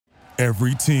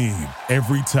Every team,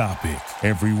 every topic,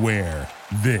 everywhere.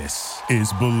 This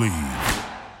is Believe.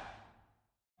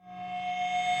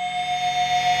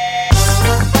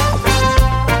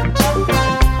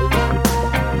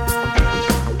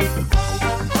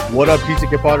 What up, Pizza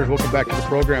Kid Potters? Welcome back to the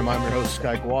program. I'm your host,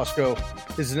 Sky Guasco.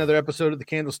 This is another episode of the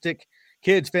Candlestick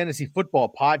Kids Fantasy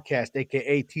Football Podcast,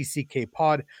 aka TCK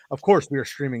Pod. Of course, we are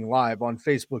streaming live on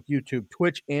Facebook, YouTube,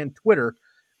 Twitch, and Twitter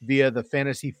via the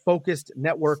Fantasy Focused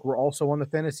Network. We're also on the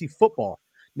Fantasy Football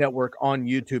Network on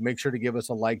YouTube. Make sure to give us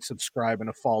a like, subscribe,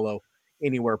 and a follow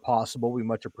anywhere possible. We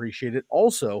much appreciate it.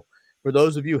 Also, for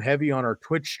those of you heavy on our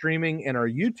Twitch streaming and our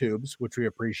YouTubes, which we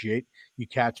appreciate, you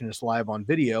catching us live on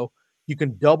video, you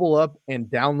can double up and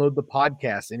download the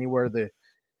podcast anywhere the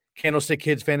Candlestick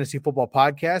Kids Fantasy Football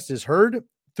Podcast is heard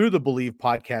through the Believe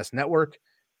Podcast Network.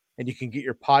 And you can get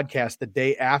your podcast the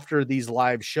day after these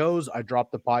live shows. I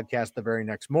drop the podcast the very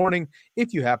next morning.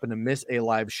 If you happen to miss a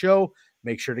live show,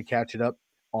 make sure to catch it up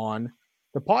on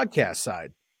the podcast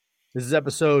side. This is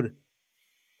episode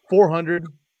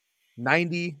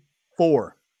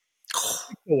 494.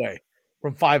 Away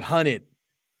from 500.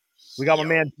 We got my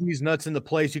man Dweez Nuts in the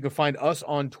place. You can find us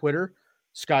on Twitter,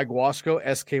 Sky Guasco,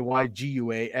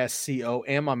 SkyGuasco,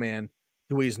 and my man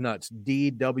Dweez Nuts,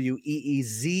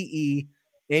 DWEEZENUTZ,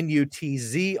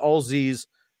 all Z's,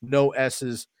 no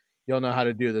S's. You'll know how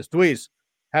to do this. Dweez,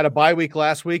 had a bye week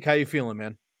last week. How you feeling,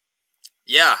 man?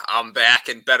 Yeah, I'm back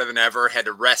and better than ever. Had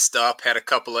to rest up, had a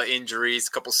couple of injuries,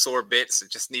 a couple sore bits.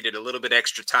 It just needed a little bit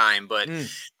extra time, but I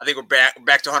think we're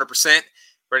back to 100%,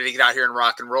 ready to get out here and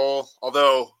rock and roll.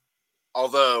 Although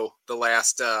the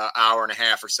last hour and a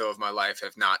half or so of my life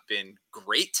have not been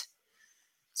great.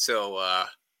 So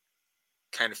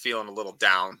kind of feeling a little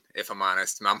down, if I'm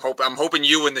honest. I'm hoping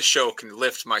you and the show can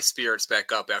lift my spirits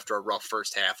back up after a rough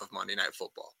first half of Monday Night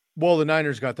Football. Well, the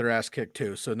Niners got their ass kicked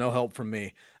too, so no help from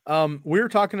me. We were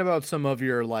talking about some of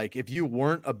your, like, if you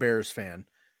weren't a Bears fan,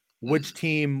 which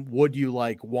team would you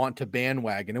want to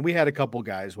bandwagon? And we had a couple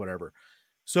guys, whatever.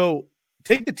 So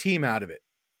take the team out of it.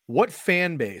 What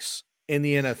fan base in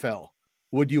the NFL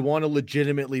would you want to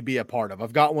legitimately be a part of?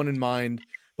 I've got one in mind,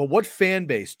 but what fan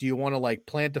base do you want to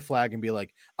plant a flag and be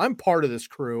like, I'm part of this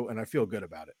crew and I feel good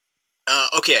about it?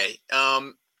 Okay.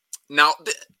 Now,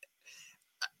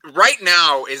 right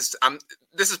now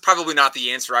this is probably not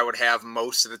the answer I would have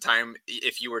most of the time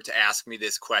if you were to ask me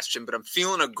this question, but I'm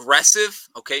feeling aggressive.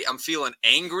 Okay. I'm feeling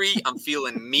angry. I'm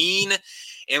feeling mean.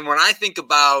 And when I think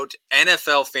about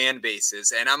NFL fan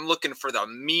bases and I'm looking for the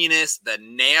meanest, the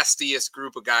nastiest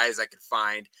group of guys I could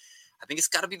find, I think it's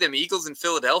got to be them Eagles in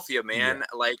Philadelphia, man.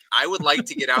 Yeah. I would like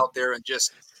to get out there and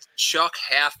just chuck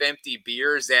half-empty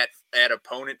beers at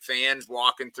opponent fans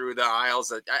walking through the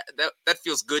aisles. That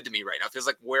feels good to me right now. It feels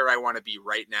like where I want to be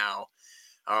right now.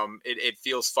 It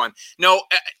feels fun. No,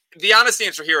 the honest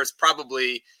answer here is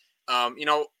probably,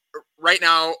 right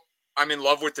now, I'm in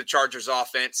love with the Chargers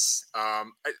offense.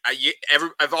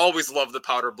 I've always loved the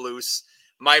Powder Blues.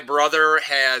 My brother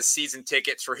has season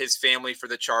tickets for his family for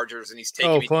the Chargers, and he's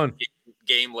taking me to the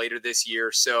game later this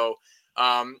year. So,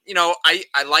 I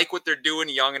like what they're doing.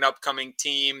 Young and upcoming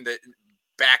team that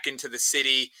back into the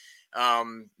city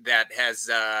that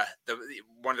has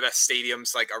one of the best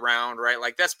stadiums around, right?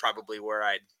 That's probably where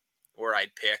I'd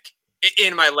pick.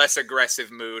 In my less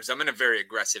aggressive moods. I'm in a very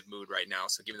aggressive mood right now,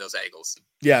 so give me those Eagles.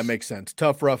 Yeah, it makes sense.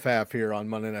 Tough, rough half here on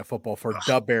Monday Night Football for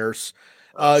the Bears.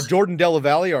 Jordan Della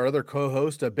Valle, our other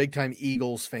co-host, a big-time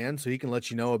Eagles fan, so he can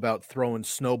let you know about throwing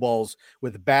snowballs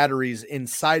with batteries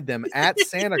inside them at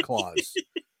Santa Claus.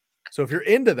 So if you're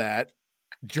into that,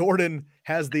 Jordan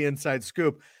has the inside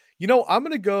scoop. I'm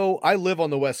going to go – I live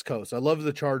on the West Coast. I love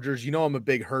the Chargers. I'm a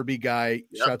big Herbie guy.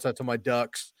 Yep. Shouts out to my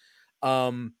Ducks.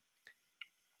 If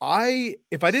I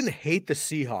didn't hate the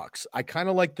Seahawks, I kind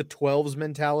of like the 12s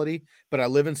mentality, but I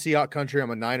live in Seahawk country.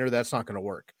 I'm a Niner. That's not going to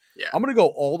work. Yeah. I'm going to go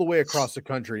all the way across the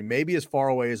country, maybe as far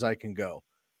away as I can go.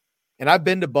 And I've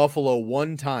been to Buffalo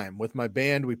one time with my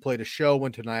band. We played a show,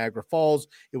 went to Niagara Falls.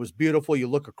 It was beautiful. You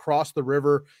look across the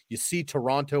river, you see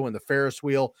Toronto and the Ferris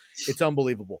wheel. It's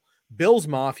unbelievable. Bills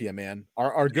Mafia, man.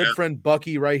 Our good friend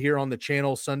Bucky right here on the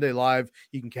channel, Sunday Live.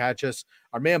 You can catch us.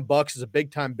 Our man Bucks is a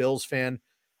big-time Bills fan.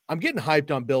 I'm getting hyped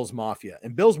on Bills Mafia.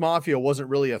 And Bills Mafia wasn't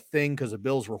really a thing because the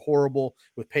Bills were horrible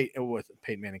with Peyton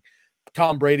Manning,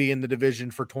 Tom Brady in the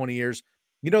division for 20 years.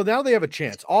 Now they have a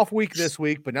chance. Off week this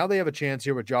week, but now they have a chance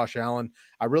here with Josh Allen.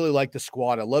 I really like the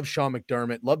squad. I love Sean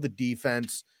McDermott. Love the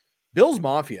defense. Bills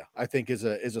Mafia, I think, is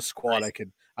a squad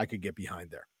I could get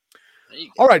behind there.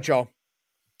 All right, y'all.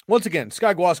 Once again,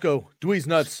 Sky Guasco, Dweez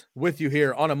Nuts with you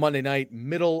here on a Monday night,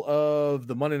 middle of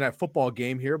the Monday Night Football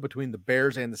game here between the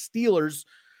Bears and the Steelers.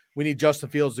 We need Justin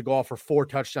Fields to go off for 4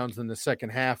 touchdowns in the second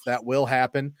half. That will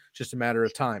happen. Just a matter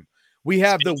of time. We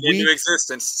have the week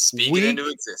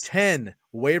 10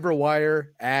 waiver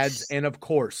wire ads, and of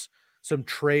course, some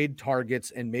trade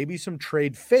targets and maybe some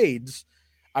trade fades.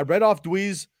 I read off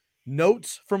Dwee's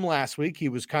notes from last week. He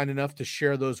was kind enough to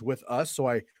share those with us, so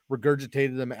I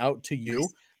regurgitated them out to you.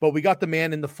 But we got the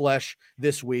man in the flesh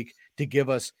this week to give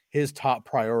us his top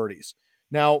priorities.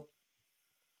 Now,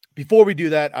 before we do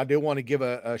that, I do want to give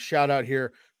a shout out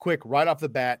here quick right off the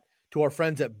bat to our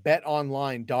friends at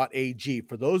betonline.ag.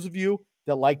 For those of you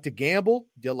that like to gamble,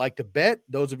 that like to bet,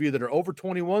 those of you that are over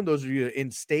 21, those of you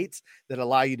in states that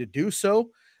allow you to do so,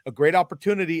 a great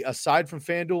opportunity aside from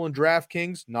FanDuel and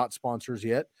DraftKings, not sponsors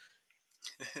yet,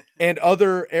 and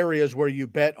other areas where you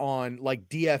bet on like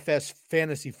DFS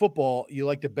fantasy football, you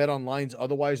like to bet on lines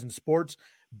otherwise in sports.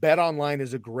 Bet Online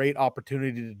is a great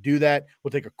opportunity to do that.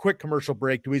 We'll take a quick commercial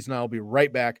break. Dweez and I will be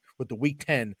right back with the Week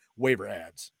 10 waiver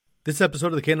ads. This episode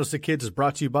of the Candlestick Kids is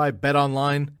brought to you by Bet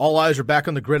Online. All eyes are back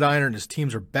on the gridiron and his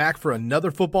teams are back for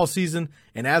another football season.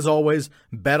 And as always,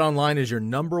 Bet Online is your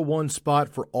number one spot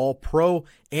for all pro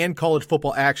and college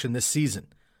football action this season.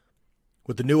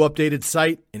 With the new updated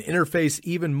site and interface,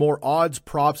 even more odds,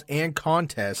 props, and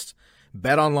contests,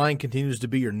 Bet Online continues to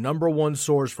be your number one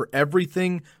source for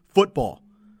everything football.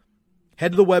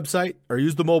 Head to the website or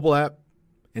use the mobile app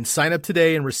and sign up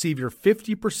today and receive your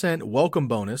 50% welcome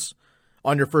bonus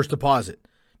on your first deposit.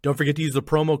 Don't forget to use the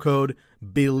promo code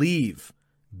BELIEVE,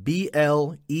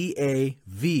 BLEAV,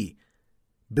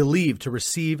 BELIEVE to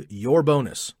receive your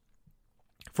bonus.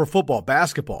 For football,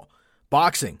 basketball,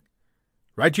 boxing,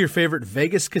 right to your favorite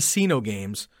Vegas casino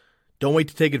games, don't wait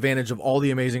to take advantage of all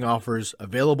the amazing offers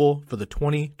available for the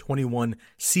 2021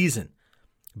 season.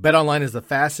 BetOnline is the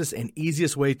fastest and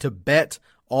easiest way to bet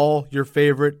all your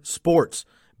favorite sports.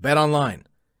 BetOnline,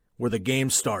 where the game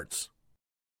starts.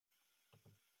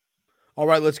 All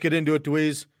right, let's get into it,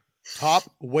 Dweez. Top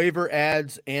waiver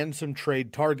ads and some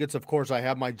trade targets. Of course, I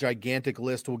have my gigantic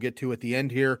list we'll get to at the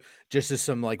end here, just as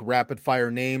some like rapid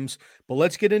fire names. But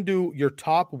let's get into your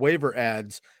top waiver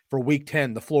ads for Week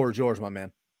 10. The floor is yours, my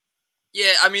man.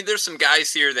 Yeah, I mean, there's some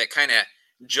guys here that kind of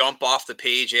jump off the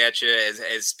page at you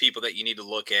as people that you need to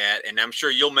look at, and I'm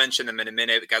sure you'll mention them in a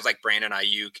minute. Guys like Brandon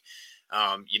Ayuk,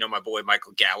 my boy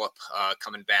Michael Gallup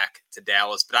coming back to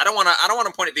Dallas. But I don't want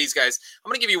to point at these guys. I'm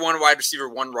going to give you one wide receiver,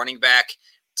 one running back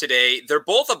today. They're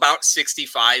both about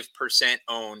 65%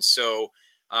 owned, so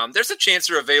there's a chance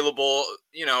they're available.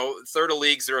 Third of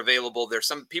leagues they're available. There's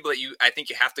some people that I think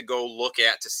you have to go look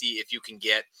at to see if you can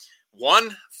get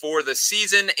one for the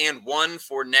season and one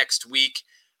for next week.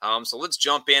 So let's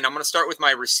jump in. I'm going to start with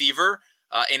my receiver,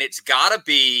 and it's got to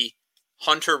be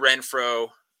Hunter Renfrow,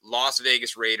 Las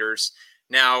Vegas Raiders.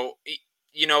 Now,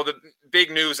 the big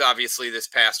news, obviously, this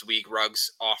past week,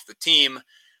 Ruggs off the team.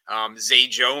 Zay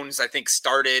Jones, I think,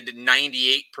 started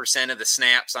 98% of the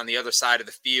snaps on the other side of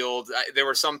the field. There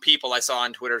were some people I saw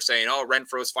on Twitter saying, oh,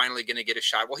 Renfrow's finally going to get a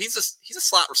shot. Well, he's a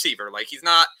slot receiver. Like, he's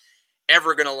not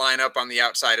ever going to line up on the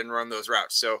outside and run those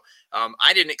routes. So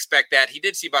I didn't expect that. He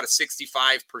did see about a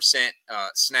 65%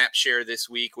 snap share this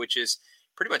week, which is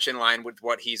pretty much in line with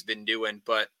what he's been doing.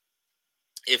 But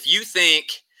if you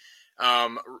think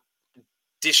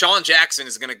Deshaun Jackson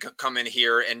is going to come in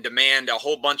here and demand a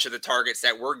whole bunch of the targets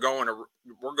that we're going to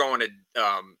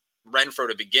Renfrow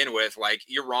to begin with, like,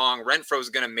 you're wrong. Renfrow's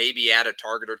going to maybe add a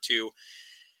target or two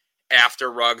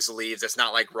after Ruggs leaves. It's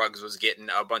not like Ruggs was getting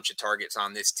a bunch of targets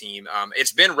on this team.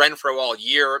 It's been Renfrow all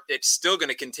year. It's still going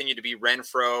to continue to be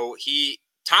Renfrow. He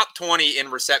top 20 in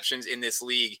receptions in this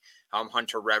league,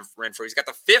 Hunter Renfrow. He's got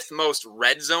the 5th most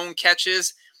red zone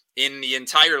catches in the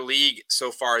entire league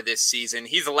so far this season.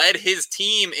 He's led his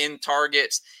team in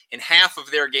targets in half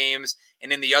of their games,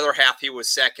 and in the other half, he was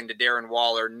second to Darren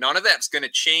Waller. None of that's going to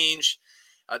change.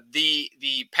 The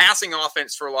passing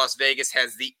offense for Las Vegas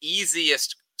has the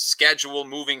easiest schedule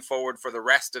moving forward for the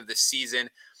rest of the season.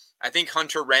 I think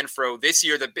Hunter Renfrow this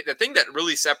year, the thing that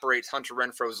really separates Hunter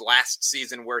Renfrow's last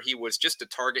season, where he was just a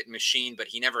target machine, but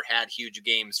he never had huge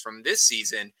games, from this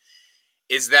season,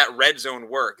 is that red zone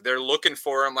work. They're looking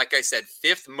for him, like I said,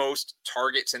 5th most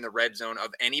targets in the red zone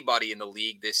of anybody in the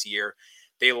league this year.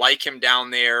 They like him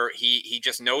down there. He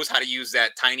just knows how to use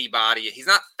that tiny body. He's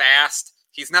not fast.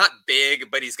 He's not big,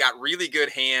 but he's got really good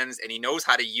hands, and he knows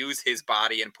how to use his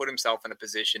body and put himself in a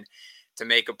position to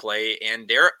make a play. And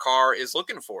Derek Carr is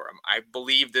looking for him. I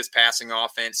believe this passing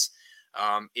offense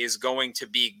is going to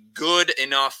be good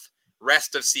enough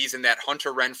rest of season that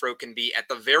Hunter Renfrow can be, at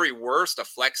the very worst, a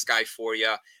flex guy for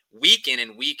you week in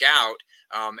and week out.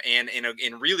 And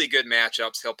in really good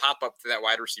matchups, he'll pop up to that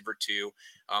wide receiver too.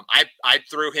 I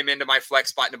threw him into my flex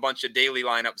spot in a bunch of daily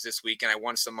lineups this week, and I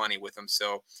won some money with him.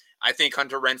 So I think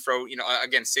Hunter Renfrow,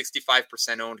 again,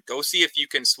 65% owned. Go see if you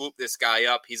can swoop this guy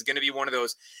up. He's going to be one of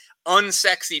those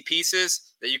unsexy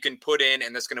pieces that you can put in,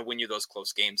 and that's going to win you those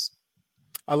close games.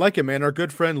 I like it, man. Our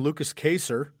good friend Lucas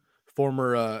Kaser,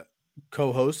 former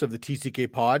co-host of the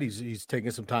TCK pod, he's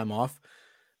taking some time off,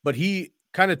 but he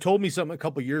kind of told me something a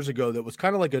couple years ago that was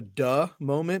kind of like a duh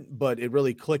moment, but it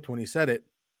really clicked when he said it.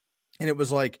 And it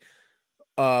was like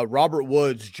Robert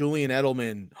Woods, Julian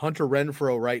Edelman, Hunter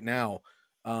Renfrow right now,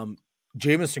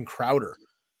 Jamison Crowder.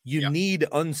 You need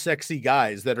unsexy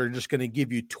guys that are just going to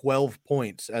give you 12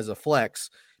 points as a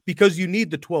flex because you need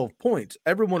the 12 points.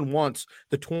 Everyone wants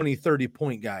the 20, 30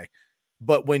 point guy.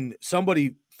 But when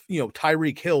somebody,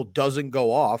 Tyreek Hill doesn't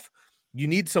go off, you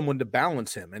need someone to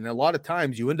balance him. And a lot of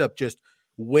times you end up just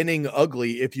winning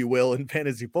ugly, if you will, in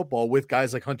fantasy football with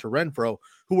guys like Hunter Renfrow,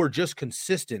 who are just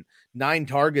consistent. 9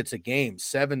 targets a game,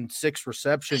 6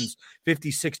 receptions, 50,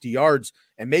 60 yards,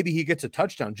 and maybe he gets a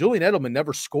touchdown. Julian Edelman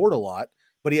never scored a lot,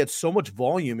 but he had so much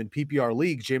volume in PPR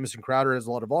leagues. Jamison Crowder has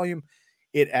a lot of volume.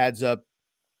 It adds up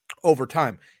over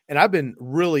time. And I've been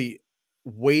really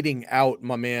waiting out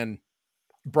my man,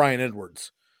 Bryan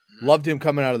Edwards. Loved him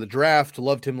coming out of the draft.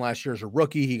 Loved him last year as a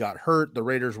rookie. He got hurt. The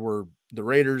Raiders were the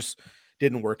Raiders.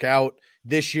 Didn't work out.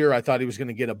 This year, I thought he was going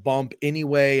to get a bump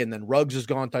anyway, and then Ruggs is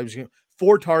gone. Thought he was going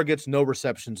 4 targets, no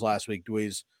receptions last week,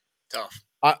 Dweez. Tough.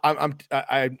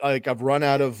 I've run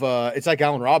out of it's like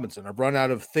Allen Robinson. I've run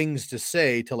out of things to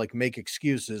say to make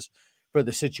excuses for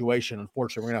the situation.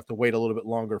 Unfortunately, we're gonna have to wait a little bit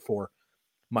longer for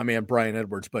my man Bryan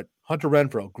Edwards. But Hunter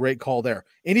Renfrow, great call there.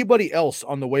 Anybody else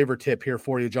on the waiver tip here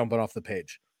for you jumping off the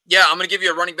page? Yeah, I'm going to give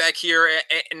you a running back here.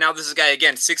 And now this is a guy,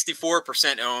 again,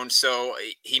 64% owned, so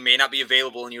he may not be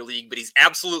available in your league, but he's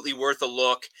absolutely worth a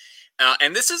look.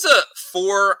 And this is a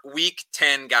 4-week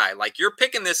 10 guy. You're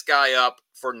picking this guy up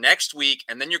for next week,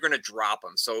 and then you're going to drop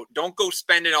him. So don't go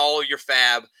spending all of your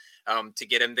fab to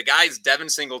get him. The guy's Devin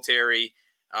Singletary,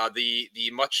 the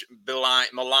much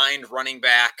maligned running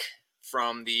back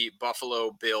from the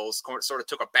Buffalo Bills, sort of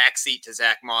took a backseat to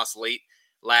Zach Moss late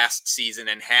last season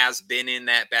and has been in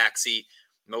that backseat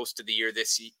most of the year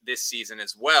this season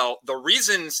as well. The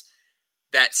reasons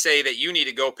that say that you need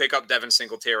to go pick up Devin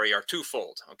Singletary are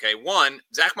twofold. Okay, one,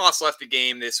 Zach Moss left the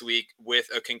game this week with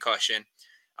a concussion,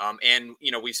 and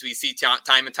we see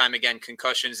time and time again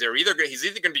concussions. He's either going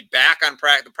to be back on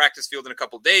the practice field in a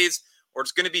couple days, or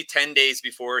it's going to be 10 days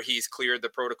before he's cleared the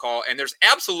protocol. And there's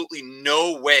absolutely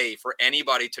no way for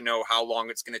anybody to know how long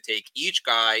it's going to take each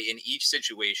guy in each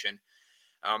situation.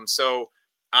 So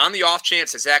on the off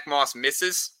chance that Zach Moss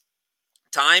misses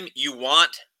time, you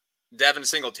want Devin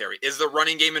Singletary. Is the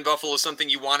running game in Buffalo something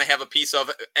you want to have a piece of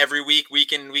every week,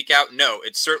 week in, week out? No,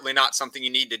 it's certainly not something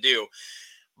you need to do.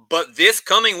 But this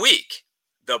coming week,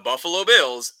 the Buffalo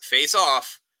Bills face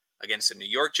off against the New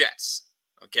York Jets.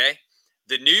 Okay?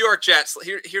 The New York Jets,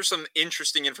 here's some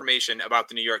interesting information about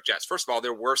the New York Jets. First of all,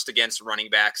 they're worst against running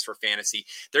backs for fantasy.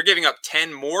 They're giving up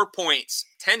 10 more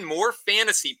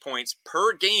fantasy points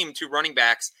per game to running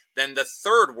backs than the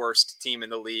 3rd worst team in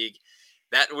the league.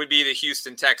 That would be the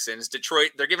Houston Texans. Detroit,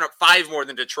 they're giving up 5 more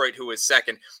than Detroit, who is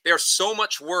 2nd. They are so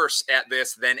much worse at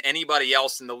this than anybody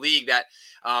else in the league that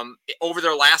over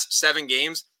their last 7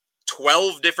 games,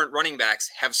 12 different running backs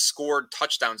have scored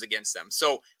touchdowns against them.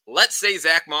 So let's say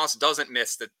Zach Moss doesn't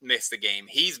miss the game.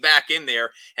 He's back in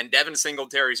there, and Devin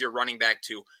Singletary is your running back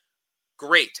 2.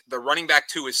 Great. The running back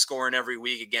 2 is scoring every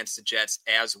week against the Jets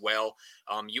as well.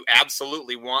 You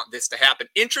absolutely want this to happen.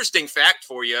 Interesting fact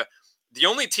for you, the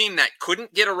only team that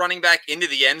couldn't get a running back into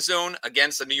the end zone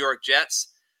against the New York Jets,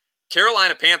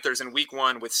 Carolina Panthers in week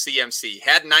 1 with CMC.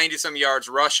 Had 90-some yards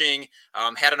rushing,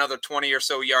 had another 20 or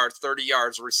so yards, 30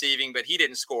 yards receiving, but he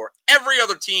didn't score. Every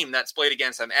other team that's played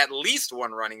against him, at least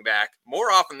 1 running back, more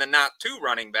often than not 2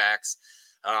 running backs,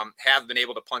 have been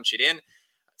able to punch it in.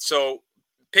 So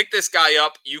pick this guy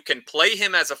up. You can play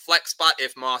him as a flex spot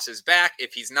if Moss is back.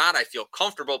 If he's not, I feel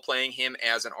comfortable playing him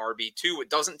as an RB2. It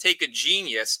doesn't take a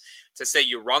genius to say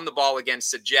you run the ball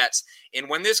against the Jets. And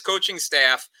when this coaching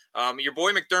staff, your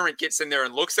boy McDermott gets in there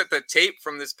and looks at the tape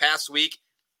from this past week,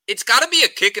 it's got to be a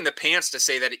kick in the pants to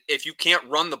say that if you can't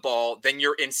run the ball, then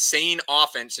your insane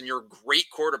offense and your great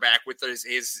quarterback with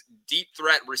his deep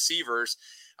threat receivers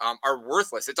are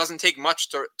worthless. It doesn't take much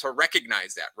to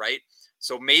recognize that, right?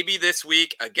 So maybe this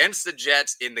week against the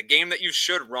Jets in the game that you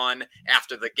should run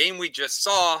after the game we just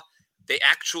saw, they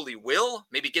actually will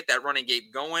maybe get that running game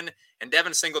going. And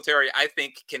Devin Singletary, I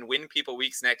think, can win people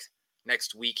weeks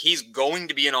next week. He's going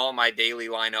to be in all my daily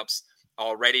lineups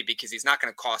already because he's not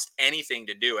going to cost anything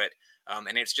to do it.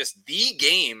 And it's just the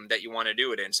game that you want to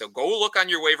do it in. So go look on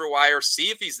your waiver wire, see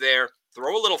if he's there,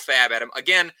 throw a little fab at him.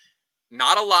 Again,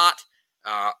 not a lot.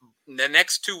 The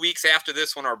next 2 weeks after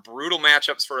this one are brutal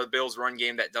matchups for a Bills run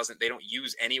game that they don't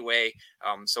use anyway.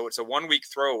 So it's a 1 week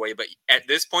throwaway. But at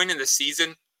this point in the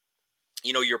season,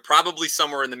 you're probably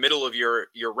somewhere in the middle of your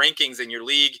rankings in your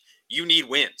league. You need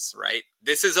wins, right?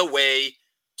 This is a way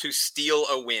to steal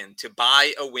a win, to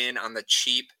buy a win on the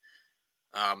cheap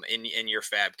in your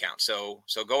fab count. So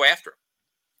go after him.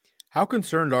 How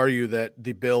concerned are you that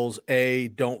the Bills, A,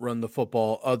 don't run the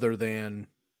football other than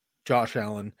Josh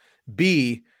Allen?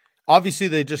 B, obviously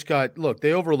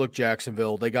they overlooked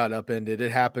Jacksonville. They got upended.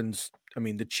 It happens. I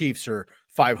mean, the Chiefs are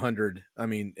 500. I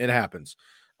mean, it happens.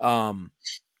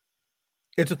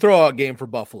 It's a throwout game for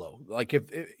Buffalo. Like if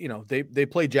they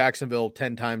play Jacksonville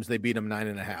 10 times, they beat them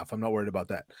 9.5. I'm not worried about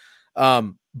that.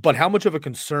 But how much of a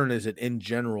concern is it in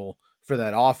general for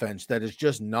that offense that is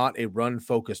just not a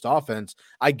run-focused offense?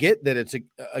 I get that it's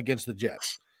against the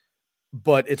Jets,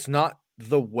 but it's not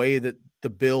the way that the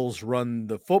Bills run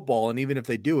the football. And even if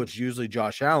they do, it's usually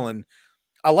Josh Allen.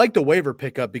 I like the waiver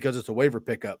pickup because it's a waiver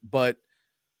pickup, but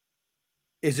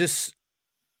is this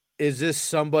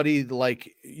somebody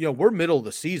like, we're middle of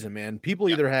the season, man. People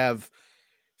either have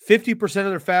 50%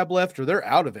 of their fab left or they're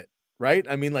out of it, right?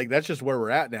 I mean, like, that's just where we're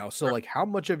at now. So, like, how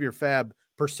much of your fab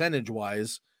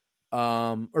percentage-wise,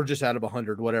 or just out of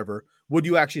 100, whatever, would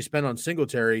you actually spend on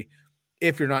Singletary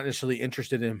if you're not necessarily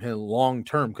interested in him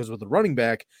long-term? Because with the running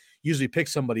back, usually pick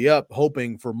somebody up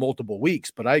hoping for multiple weeks.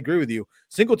 But I agree with you.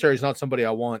 Singletary is not somebody I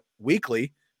want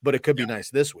weekly, but it could be nice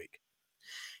this week.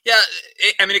 Yeah,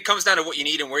 it comes down to what you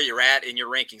need and where you're at in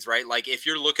your rankings, right? Like if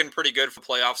you're looking pretty good for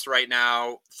playoffs right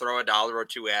now, throw $1 or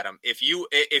 $2 at them. If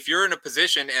you're in a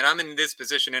position, and I'm in this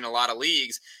position in a lot of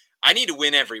leagues, I need to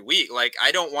win every week. Like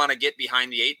I don't want to get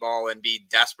behind the 8 ball and be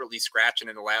desperately scratching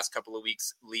in the last couple of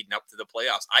weeks leading up to the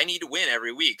playoffs. I need to win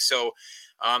every week. So,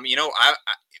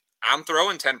 I'm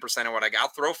throwing 10% of what I got. I'll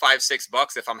throw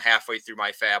 $5-6 if I'm halfway through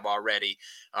my fab already.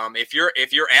 If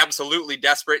you're absolutely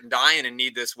desperate and dying and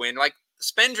need this win, like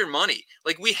spend your money.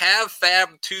 Like we have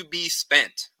fab to be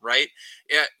spent, right?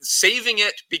 Yeah, saving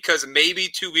it because maybe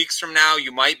 2 weeks from now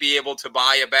you might be able to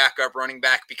buy a backup running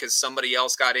back because somebody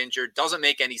else got injured doesn't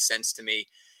make any sense to me.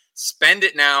 Spend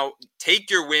it now. Take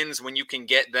your wins when you can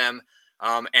get them.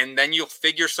 And then you'll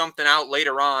figure something out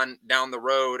later on down the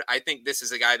road. I think this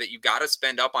is a guy that you got to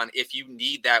spend up on if you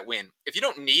need that win. If you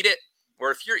don't need it, or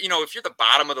if you're the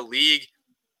bottom of the league,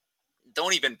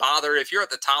 don't even bother. If you're at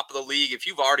the top of the league, if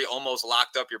you've already almost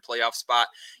locked up your playoff spot,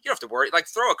 you don't have to worry. Like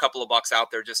throw a couple of bucks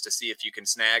out there just to see if you can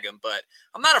snag them. But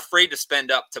I'm not afraid to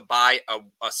spend up to buy a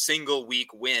single week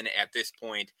win at this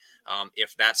point,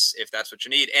 if that's what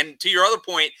you need. And to your other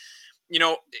point,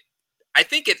 I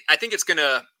think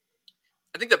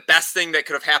the best thing that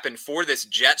could have happened for this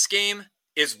Jets game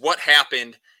is what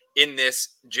happened in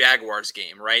this Jaguars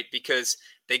game, right? Because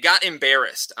they got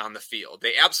embarrassed on the field.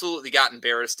 They absolutely got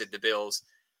embarrassed at the Bills.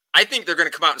 I think they're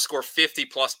going to come out and score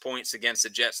 50-plus points against the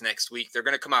Jets next week. They're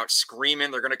going to come out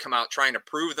screaming. They're going to come out trying to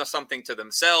prove something to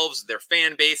themselves, their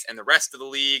fan base, and the rest of the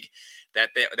league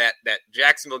that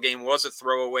Jacksonville game was a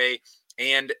throwaway.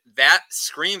 And that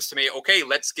screams to me, okay,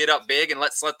 let's get up big and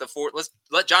let's let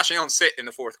Josh Allen sit in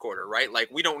the fourth quarter, right? Like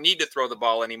we don't need to throw the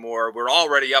ball anymore. We're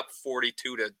already up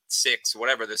 42-6,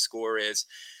 whatever the score is.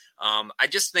 I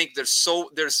just think is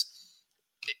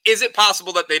it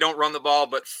possible that they don't run the ball,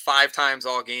 but 5 times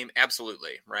all game?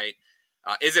 Absolutely. Right.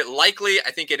 Is it likely?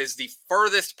 I think it is the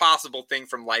furthest possible thing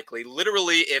from likely.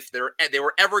 Literally, if they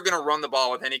were ever going to run the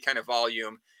ball with any kind of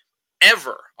volume,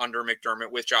 ever under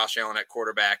McDermott with Josh Allen at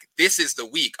quarterback, this is the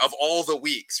week of all the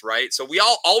weeks, right? So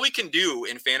all we can do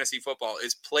in fantasy football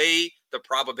is play the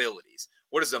probabilities.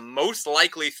 What is the most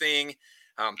likely thing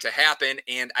to happen?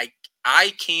 And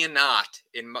I cannot,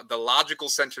 in the logical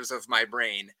centers of my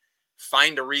brain,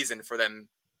 find a reason for them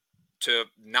to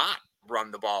not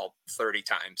run the ball 30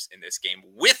 times in this game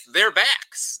with their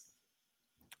backs.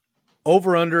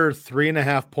 Over under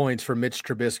 3.5 points for Mitch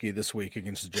Trubisky this week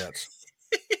against the Jets.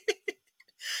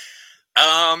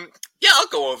 Yeah, I'll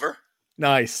go over.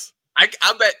 Nice. I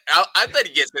bet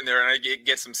he gets in there and I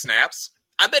get some snaps.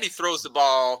 I bet he throws the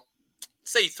ball.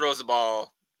 Say he throws the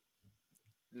ball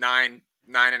 9.5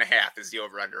 is the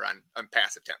over under on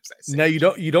pass attempts. I say. Now you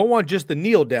don't want just the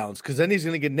kneel downs because then he's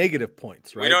going to get negative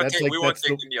points, right? We won't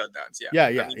take the kneel downs. Yeah.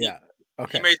 Yeah.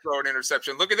 Okay. He may throw an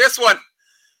interception. Look at this one.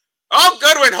 Oh,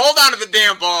 Goodwin, hold on to the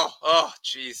damn ball. Oh,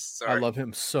 jeez. Sorry. I love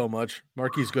him so much.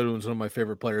 Marquise Goodwin's one of my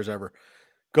favorite players ever.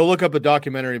 Go look up a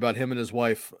documentary about him and his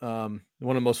wife. One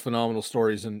of the most phenomenal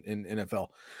stories in NFL.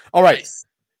 All right. Nice.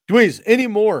 Dweez,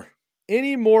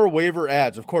 any more waiver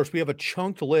ads? Of course, we have a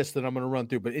chunked list that I'm going to run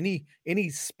through, but any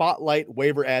spotlight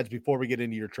waiver ads before we get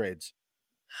into your trades?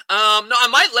 No, I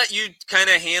might let you kind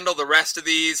of handle the rest of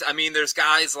these. I mean, there's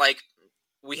guys like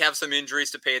we have some injuries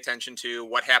to pay attention to.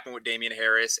 What happened with Damian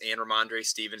Harris and Ramondre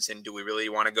Stevenson? Do we really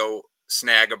want to go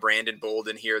snag a Brandon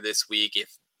Bolden here this week?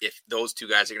 If those two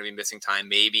guys are going to be missing time,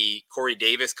 maybe Corey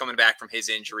Davis coming back from his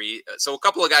injury. So a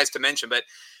couple of guys to mention, but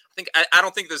I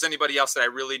don't think there's anybody else that I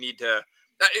really need to.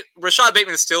 Rashad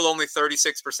Bateman is still only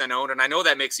 36% owned, and I know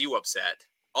that makes you upset.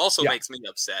 Also makes me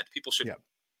upset. People should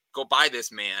go buy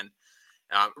this man,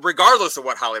 regardless of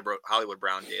what Hollywood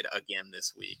Brown did again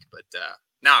this week. But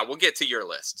now we'll get to your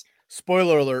list.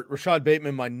 Spoiler alert, Rashad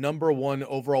Bateman, my number one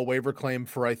overall waiver claim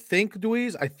for, let's see,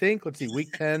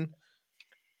 week 10.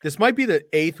 This might be the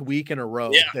 8th week in a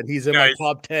row that he's in my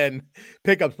top 10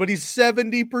 pickups, but he's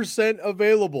 70%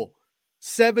 available.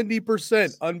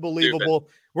 70%. Unbelievable.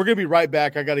 Stupid. We're going to be right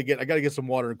back. I got to get some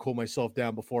water and cool myself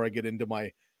down before I get into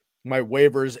my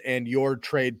waivers and your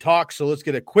trade talk. So let's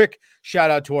get a quick shout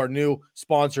out to our new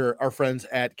sponsor, our friends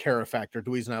at Carifactor.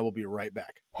 Dweez and I will be right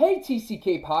back. Hey,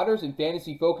 TCK Potters and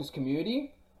Fantasy Focus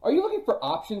community. Are you looking for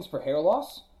options for hair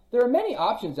loss? There are many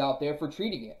options out there for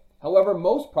treating it. However,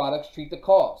 most products treat the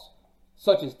cause,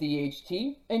 such as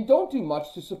DHT, and don't do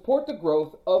much to support the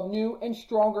growth of new and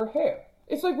stronger hair.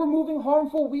 It's like removing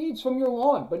harmful weeds from your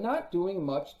lawn, but not doing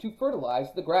much to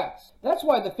fertilize the grass. That's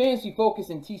why the Fantasy Focus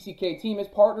and TCK team has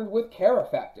partnered with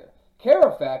Carifactor.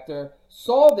 Carifactor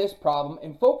saw this problem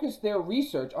and focused their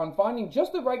research on finding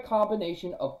just the right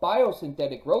combination of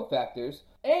biosynthetic growth factors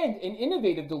and an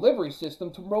innovative delivery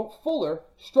system to promote fuller,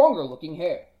 stronger looking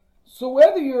hair. So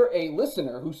whether you're a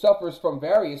listener who suffers from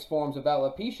various forms of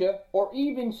alopecia or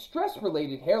even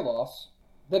stress-related hair loss,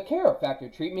 the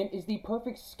Carifactor treatment is the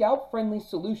perfect scalp-friendly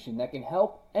solution that can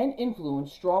help and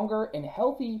influence stronger and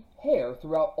healthy hair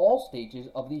throughout all stages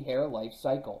of the hair life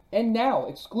cycle. And now,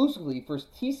 exclusively for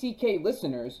TCK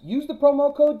listeners, use the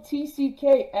promo code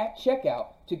TCK at checkout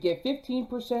to get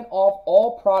 15% off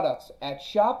all products at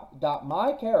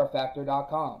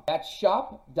shop.mycarifactor.com. That's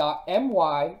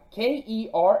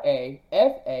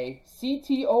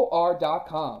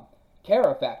shop.mykerafactor.com.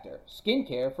 Carifactor,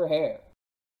 skincare for hair.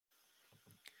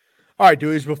 All right,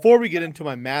 Dweez, before we get into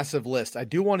my massive list, I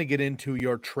do want to get into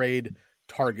your trade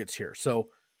targets here. So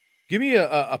give me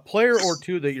a player or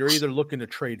two that you're either looking to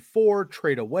trade for,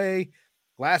 trade away.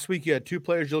 Last week you had 2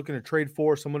 players you're looking to trade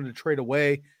for, someone to trade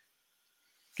away.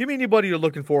 Give me anybody you're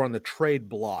looking for on the trade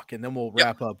block, and then we'll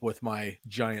wrap up with my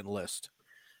giant list.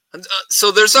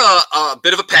 So there's a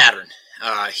bit of a pattern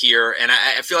here, and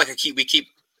I feel like we keep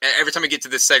every time we get to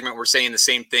this segment, we're saying the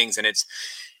same things, and it's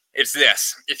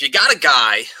this. If you got a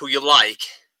guy who you like,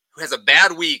 who has a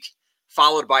bad week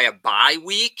followed by a bye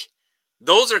week,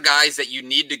 those are guys that you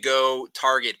need to go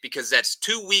target, because that's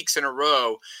 2 weeks in a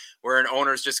row where an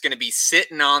owner is just going to be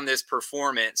sitting on this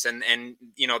performance, and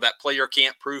you know that player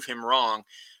can't prove him wrong.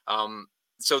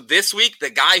 So this week, the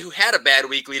guy who had a bad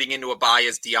week leading into a bye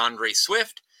is DeAndre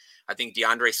Swift. I think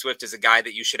DeAndre Swift is a guy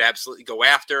that you should absolutely go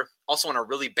after. Also on a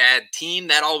really bad team,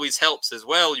 that always helps as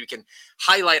well. You can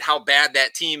highlight how bad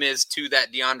that team is to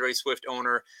that DeAndre Swift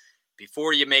owner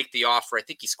before you make the offer. I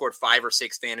think he scored 5 or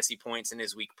 6 fantasy points in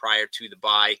his week prior to the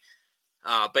bye.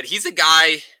 But he's a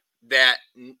guy that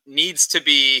needs to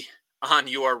be on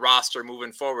your roster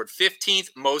moving forward.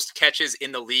 15th most catches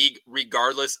in the league,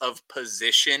 regardless of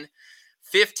position.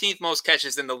 15th most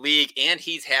catches in the league, and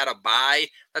he's had a bye.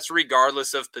 That's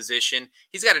regardless of position.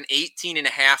 He's got an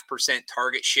 18.5%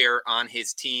 target share on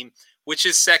his team, which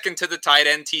is second to the tight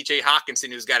end TJ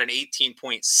Hawkinson, who's got an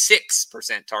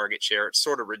 18.6% target share. It's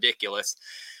sort of ridiculous.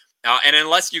 And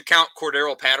unless you count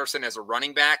Cordero Patterson as a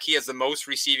running back, he has the most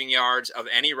receiving yards of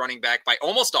any running back by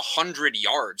almost 100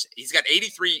 yards. He's got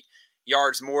 83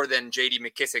 yards more than J.D.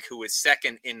 McKissick, who is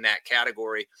second in that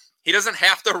category. He doesn't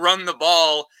have to run the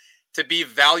ball to be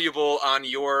valuable on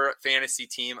your fantasy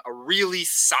team. A really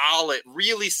solid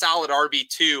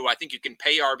RB2. I think you can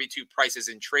pay RB2 prices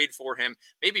and trade for him,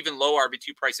 maybe even low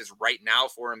RB2 prices right now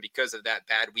for him because of that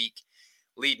bad week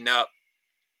leading up.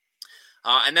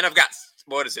 And then I've got,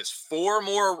 4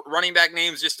 more running back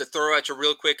names just to throw at you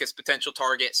real quick as potential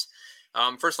targets.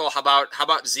 First of all, how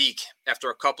about Zeke after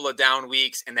a couple of down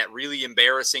weeks and that really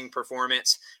embarrassing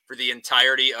performance for the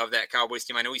entirety of that Cowboys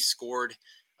team? I know he scored.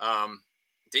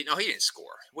 He didn't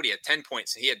score. He had 10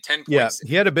 points. He had 10 points. Yeah,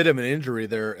 he had a bit of an injury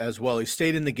there as well. He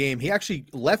stayed in the game. He actually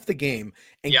left the game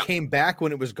and came back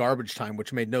when it was garbage time,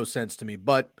 which made no sense to me,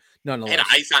 but nonetheless.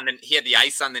 He had the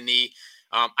ice on the knee.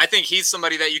 I think he's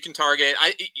somebody that you can target.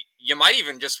 You might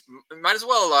as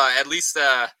well at least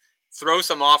throw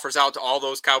some offers out to all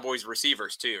those Cowboys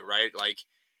receivers too, right? Like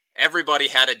everybody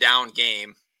had a down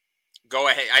game. Go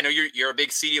ahead. I know you're a big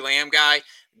CeeDee Lamb guy.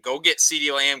 Go get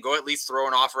CeeDee Lamb. Go at least throw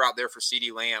an offer out there for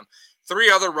CeeDee Lamb. 3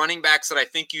 other running backs that I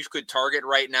think you could target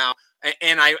right now.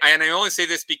 And I only say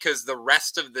this because the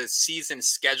rest of the season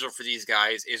schedule for these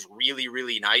guys is really,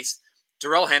 really nice.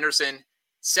 Darrell Henderson,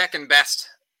 second best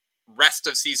rest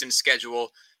of season schedule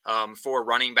for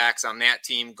running backs on that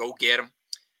team. Go get him.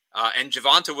 And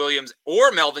Javonte Williams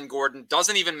or Melvin Gordon,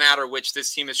 doesn't even matter which.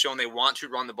 This team has shown they want to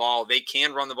run the ball. They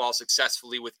can run the ball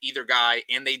successfully with either guy,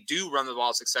 and they do run the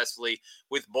ball successfully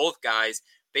with both guys.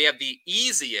 They have the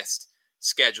easiest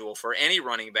schedule for any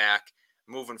running back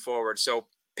moving forward. So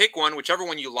pick one, whichever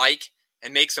one you like,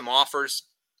 and make some offers.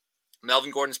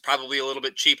 Melvin Gordon's probably a little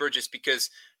bit cheaper just because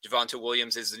Javonte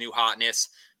Williams is the new hotness.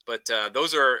 But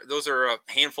those are a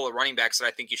handful of running backs that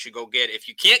I think you should go get. If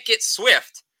you can't get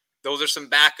Swift, those are some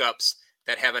backups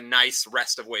that have a nice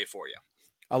rest of way for you.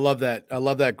 I love that. I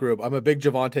love that group. I'm a big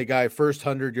Javonte guy. First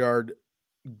 100-yard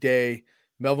day.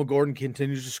 Melvin Gordon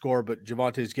continues to score, but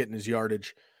Javante's getting his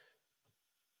yardage.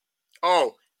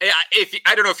 Oh,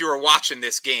 I don't know if you were watching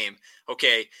this game,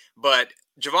 okay, but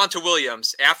Javonte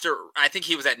Williams, after I think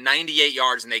he was at 98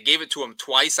 yards, and they gave it to him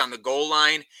twice on the goal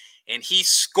line, and he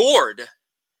scored.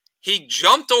 He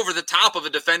jumped over the top of a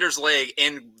defender's leg,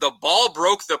 and the ball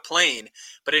broke the plane.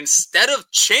 But instead of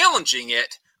challenging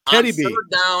it on third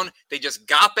down, they just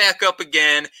got back up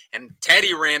again, and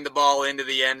Teddy ran the ball into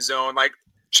the end zone. Like,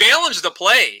 challenge the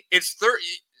play.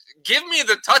 Give me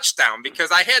the touchdown,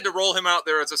 because I had to roll him out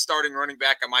there as a starting running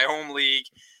back in my home league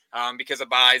because of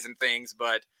buys and things.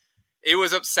 But it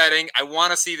was upsetting. I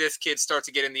want to see this kid start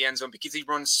to get in the end zone because he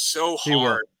runs so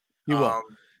hard. He will.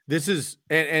 This is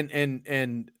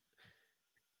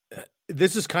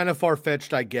this is kind of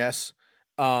far-fetched, I guess,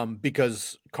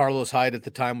 because Carlos Hyde at the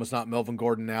time was not Melvin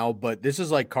Gordon now, but this is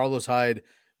like Carlos Hyde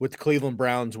with the Cleveland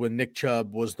Browns when Nick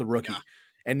Chubb was the rookie. Yeah.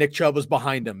 And Nick Chubb was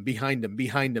behind him.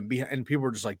 And people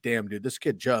were just like, damn, dude, this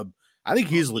kid Chubb, I think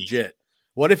he's legit.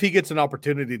 What if he gets an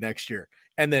opportunity next year?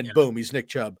 And then, boom, he's Nick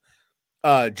Chubb.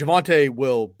 Javonte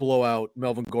will blow out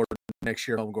Melvin Gordon next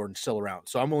year. Melvin Gordon's still around.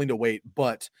 So I'm willing to wait,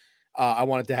 but I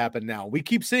want it to happen now. We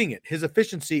keep seeing it. His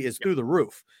efficiency is through the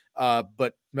roof.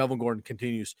 But Melvin Gordon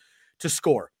continues to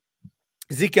score.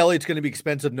 Zeke Elliott's going to be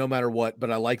expensive no matter what, but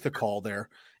I like the call there.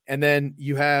 And then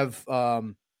you have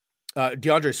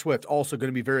DeAndre Swift, also going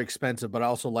to be very expensive, but I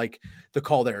also like the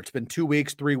call there. It's been 2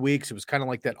 weeks, 3 weeks. It was kind of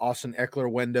like that Austin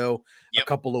Eckler window a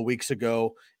couple of weeks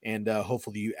ago, and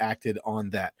hopefully you acted on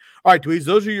that. All right, Dweez,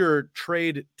 those are your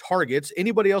trade targets.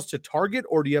 Anybody else to target,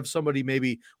 or do you have somebody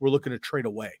maybe we're looking to trade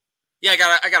away? Yeah,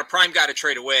 I got a prime guy to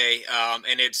trade away,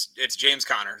 and it's James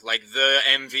Conner, like the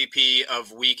MVP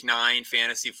of Week 9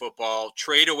 fantasy football.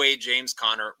 Trade away James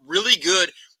Conner, really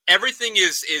good. Everything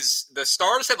is the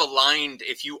stars have aligned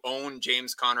if you own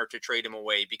James Conner to trade him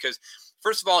away, because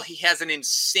first of all, he has an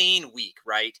insane week,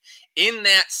 right? In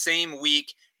that same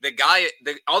week, the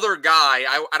other guy,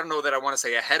 I don't know that I want to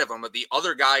say ahead of him, but the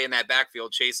other guy in that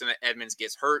backfield, Chase Edmonds,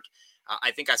 gets hurt.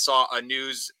 I think I saw a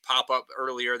news pop up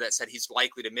earlier that said he's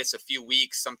likely to miss a few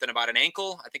weeks, something about an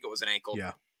ankle. I think it was an ankle.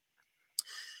 Yeah.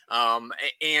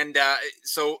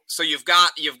 So you've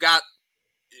got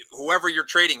whoever you're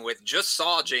trading with just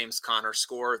saw James Conner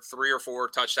score 3 or 4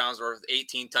 touchdowns or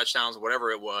 18 touchdowns,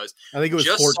 whatever it was. I think it was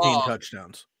 14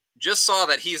 touchdowns. Just saw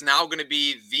that he's now going to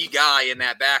be the guy in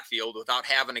that backfield without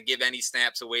having to give any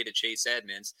snaps away to Chase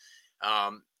Edmonds.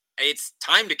 It's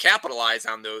time to capitalize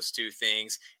on those two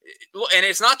things. And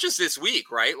it's not just this week,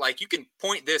 right? Like, you can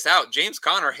point this out. James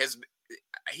Conner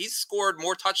he's scored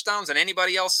more touchdowns than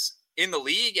anybody else in the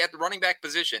league at the running back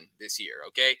position this year.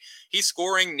 Okay. He's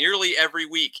scoring nearly every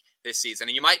week this season.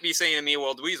 And you might be saying to me,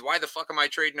 well, Dweez, why the fuck am I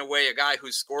trading away a guy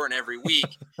who's scoring every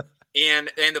week? and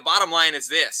the bottom line is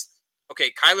this. Okay.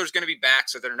 Kyler's going to be back,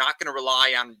 so they're not going to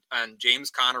rely on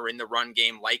James Conner in the run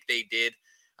game like they did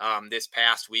this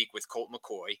past week with Colt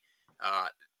McCoy.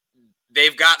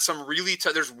 They've got some really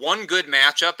there's one good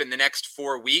matchup in the next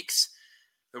 4 weeks.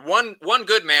 The one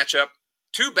good matchup,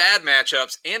 2 bad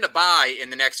matchups, and a bye in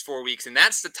the next 4 weeks. And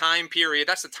that's the time period.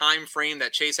 That's the time frame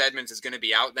that Chase Edmonds is going to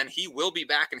be out. Then he will be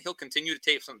back, and he'll continue to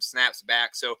take some snaps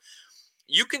back. So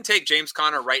you can take James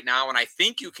Conner right now, and I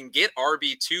think you can get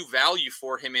RB2 value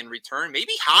for him in return,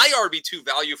 maybe high RB2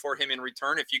 value for him in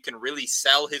return if you can really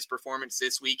sell his performance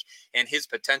this week and his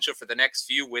potential for the next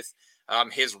few with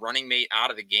his running mate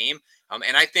out of the game.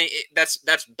 And I think that's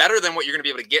better than what you're going to be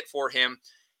able to get for him,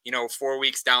 4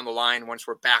 weeks down the line once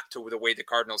we're back to the way the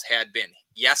Cardinals had been.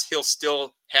 Yes, he'll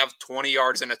still have 20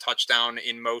 yards and a touchdown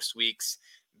in most weeks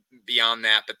beyond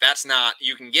that, but that's not –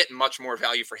 you can get much more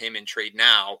value for him in trade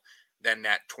now than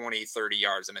that 20, 30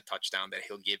 yards and a touchdown that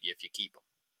he'll give you if you keep him.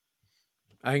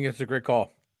 I think it's a great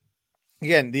call.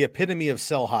 Again, the epitome of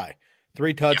sell high.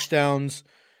 3 touchdowns,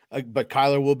 but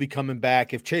Kyler will be coming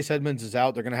back. If Chase Edmonds is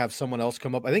out, they're going to have someone else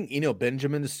come up. I think Eno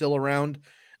Benjamin is still around.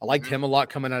 I liked him a lot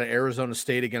coming out of Arizona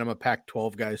State. Again, I'm a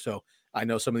Pac-12 guy, so I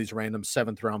know some of these random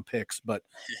 7th-round picks. But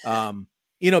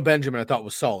Eno Benjamin I thought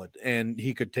was solid, and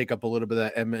he could take up a little bit of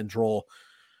that Edmonds role,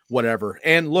 whatever.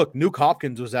 And look, Nuke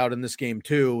Hopkins was out in this game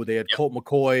too. They had Colt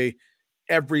McCoy.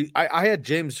 I had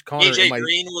James Conner. AJ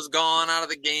Green was gone out of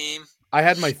the game. I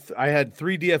had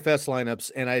 3 DFS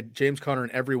lineups, and I had James Conner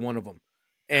in every one of them.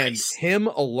 And him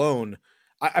alone,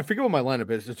 I forget what my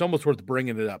lineup is. It's almost worth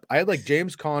bringing it up. I had like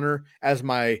James Conner as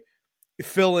my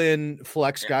fill-in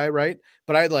flex guy, right?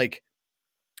 But I had like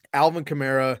Alvin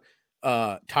Kamara,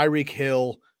 Tyreek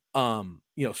Hill,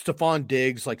 Stephon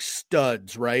Diggs, like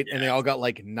studs, right? Yeah. And they all got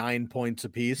like 9 points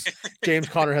apiece. James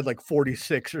Conner had like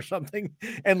 46 or something,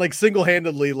 and like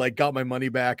single-handedly like got my money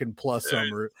back and plus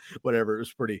some or whatever. It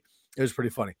was pretty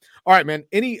funny. All right, man.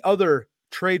 Any other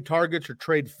trade targets or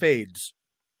trade fades?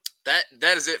 That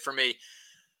is it for me.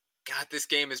 God, this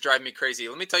game is driving me crazy.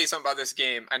 Let me tell you something about this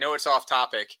game. I know it's off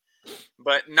topic,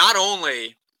 but not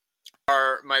only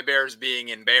are my Bears being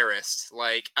embarrassed,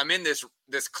 like I'm in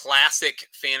this classic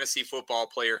fantasy football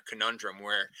player conundrum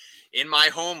where in my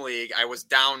home league, I was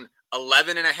down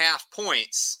 11.5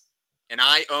 points and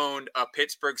I owned a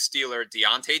Pittsburgh Steeler,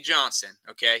 Deontay Johnson.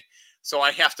 Okay. So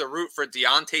I have to root for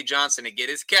Deontay Johnson to get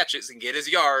his catches and get his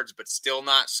yards, but still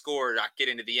not score, not get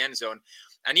into the end zone.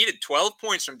 I needed 12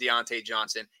 points from Deontay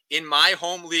Johnson. In my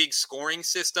home league scoring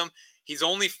system, he's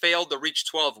only failed to reach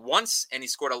 12 once, and he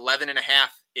scored 11.5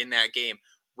 in that game.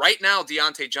 Right now,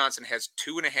 Deontay Johnson has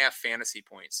 2.5 fantasy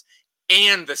points,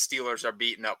 and the Steelers are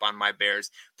beating up on my Bears.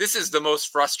 This is the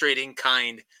most frustrating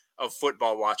kind of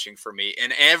football watching for me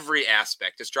in every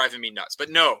aspect. It's driving me nuts. But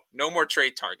no more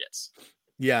trade targets.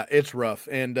 Yeah, it's rough.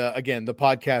 And again, the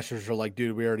podcasters are like,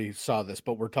 dude, we already saw this,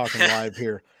 but we're talking live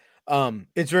here.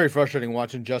 It's very frustrating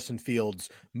watching Justin Fields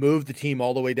move the team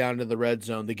all the way down to the red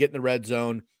zone. They get in the red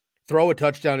zone, throw a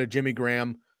touchdown to Jimmy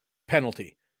Graham,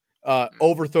 penalty.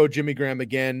 Overthrow Jimmy Graham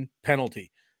again,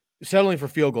 penalty. Settling for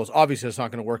field goals. Obviously, it's not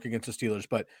going to work against the Steelers,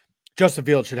 but Justin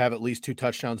Fields should have at least 2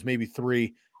 touchdowns, maybe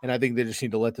 3. And I think they just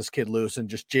need to let this kid loose and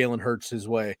just Jalen Hurts his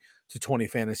way to 20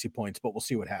 fantasy points, but we'll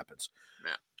see what happens.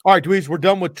 Yeah. All right, Dweez, we're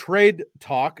done with trade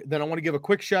talk. Then I want to give a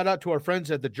quick shout out to our friends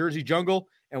at the Jersey Jungle,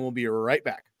 and we'll be right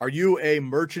back. Are you a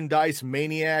merchandise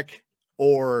maniac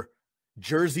or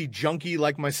jersey junkie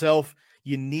like myself?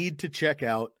 You need to check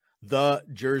out the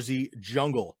Jersey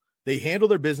Jungle. They handle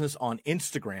their business on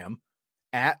Instagram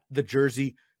at the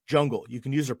Jersey Jungle. You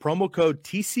can use their promo code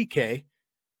TCK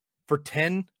for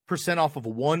 10% off of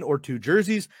 1 or 2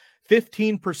 jerseys,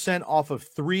 15% off of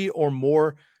 3 or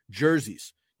more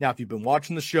jerseys. Now, if you've been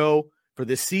watching the show for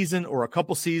this season or a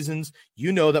couple seasons,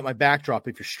 you know that my backdrop,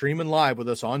 if you're streaming live with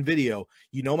us on video,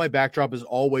 you know my backdrop is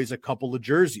always a couple of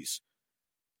jerseys.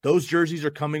 Those jerseys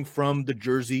are coming from the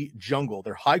Jersey Jungle.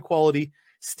 They're high quality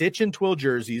stitch and twill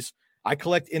jerseys. I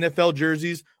collect NFL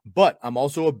jerseys, but I'm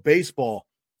also a baseball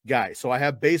guy. So I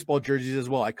have baseball jerseys as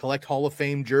well. I collect Hall of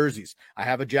Fame jerseys. I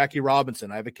have a Jackie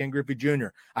Robinson. I have a Ken Griffey Jr.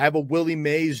 I have a Willie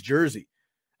Mays jersey.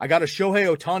 I got a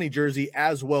Shohei Ohtani jersey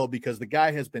as well because the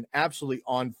guy has been absolutely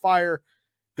on fire.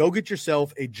 Go get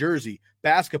yourself a jersey.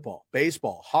 Basketball,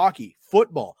 baseball, hockey,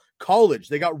 football, college.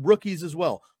 They got rookies as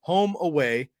well. Home,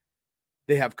 away.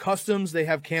 They have customs. They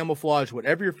have camouflage.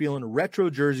 Whatever you're feeling, retro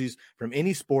jerseys from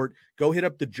any sport. Go hit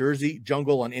up the Jersey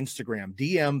Jungle on Instagram.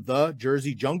 DM the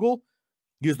Jersey Jungle.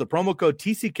 Use the promo code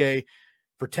TCK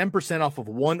for 10% off of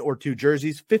 1 or 2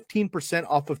 jerseys, 15%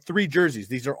 off of 3 jerseys.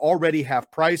 These are already half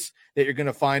price that you're going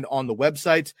to find on the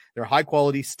websites. They're high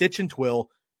quality, stitch and twill,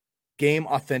 game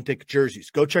authentic jerseys.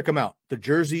 Go check them out. The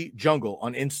Jersey Jungle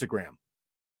on Instagram.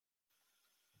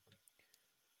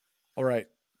 All right.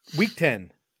 Week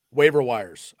 10, waiver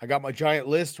wires. I got my giant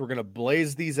list. We're going to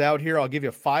blaze these out here. I'll give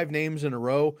you 5 names in a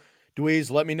row.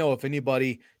 Dweez, let me know if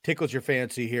anybody tickles your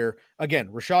fancy here. Again,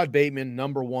 Rashad Bateman,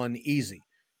 number 1, easy.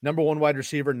 Number 1 wide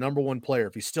receiver, number 1 player.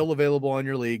 If he's still available on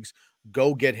your leagues,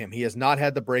 go get him. He has not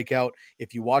had the breakout.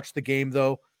 If you watch the game,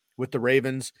 though, with the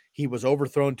Ravens, he was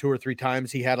overthrown 2 or 3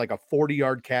 times. He had like a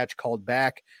 40-yard catch called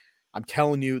back. I'm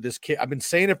telling you, this kid, I've been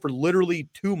saying it for literally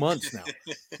 2 months now.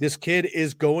 This kid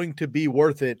is going to be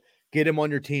worth it. Get him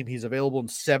on your team. He's available in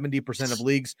 70% of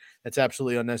leagues. That's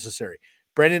absolutely unnecessary.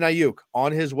 Brandon Ayuk,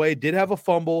 on his way, did have a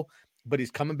fumble, but he's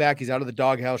coming back. He's out of the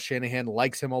doghouse. Shanahan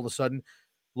likes him all of a sudden.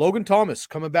 Logan Thomas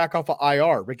coming back off of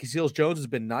IR. Ricky Seals-Jones has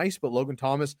been nice, but Logan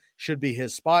Thomas should be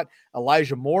his spot.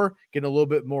 Elijah Moore getting a little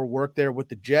bit more work there with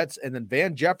the Jets. And then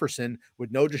Van Jefferson with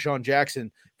no Deshaun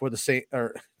Jackson for the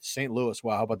St. Louis.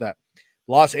 Wow, how about that?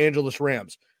 Los Angeles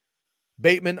Rams.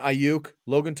 Bateman, Ayuk,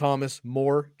 Logan Thomas,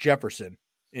 Moore, Jefferson.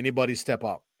 Anybody step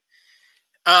up?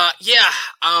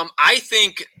 I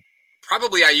think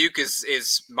probably Ayuk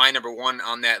is my number one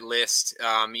on that list.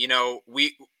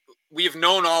 We've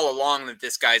known all along that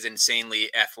this guy's insanely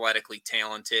athletically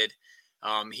talented.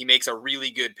 He makes a really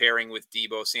good pairing with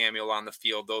Deebo Samuel on the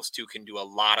field. Those two can do a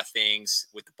lot of things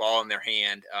with the ball in their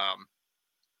hand.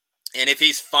 And if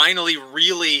he's finally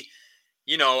really,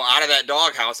 out of that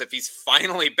doghouse, if he's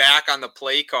finally back on the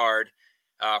play card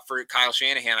for Kyle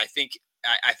Shanahan, I think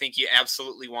you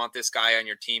absolutely want this guy on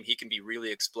your team. He can be really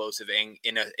explosive, and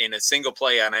in a single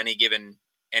play on any given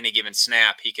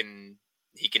snap, he can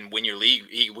win your league.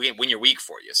 He win your week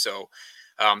for you. So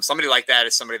somebody like that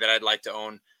is somebody that I'd like to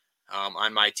own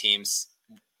on my teams.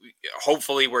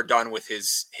 Hopefully we're done with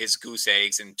his goose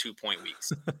eggs in 2-point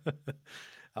weeks.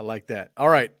 I like that. All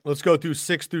right, let's go through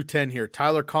 6 through 10 here.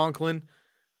 Tyler Conklin,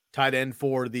 tight end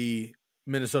for the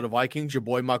Minnesota Vikings, your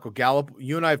boy Michael Gallup.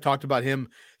 You and I have talked about him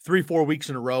 3-4 weeks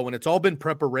in a row, and it's all been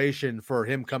preparation for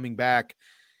him coming back.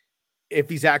 If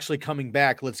he's actually coming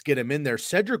back, let's get him in there.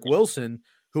 Cedric Wilson,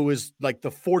 who is like the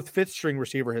 4th, 5th string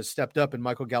receiver, has stepped up in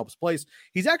Michael Gallup's place.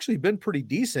 He's actually been pretty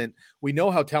decent. We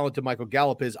know how talented Michael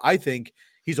Gallup is. I think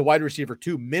he's a wide receiver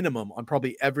 2 minimum on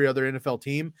probably every other NFL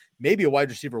team, maybe a wide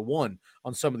receiver 1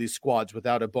 on some of these squads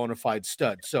without a bona fide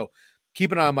stud. So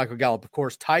keep an eye on Michael Gallup. Of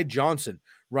course, Ty Johnson,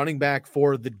 running back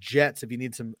for the Jets, if you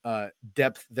need some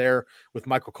depth there with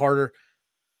Michael Carter.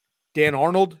 Dan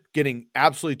Arnold getting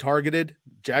absolutely targeted.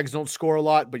 Jags don't score a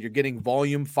lot, but you're getting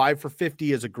volume. 5 for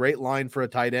 50 is a great line for a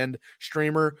tight end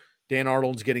streamer. Dan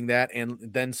Arnold's getting that and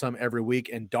then some every week.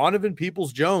 And Donovan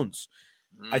Peoples-Jones,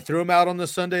 I threw him out on the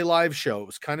Sunday live show. It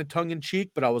was kind of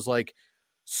tongue-in-cheek, but I was like,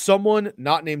 someone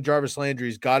not named Jarvis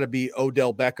Landry's got to be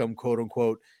Odell Beckham, quote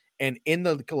unquote. And in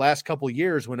the last couple of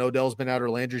years, when Odell's been out or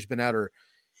Landry's been out or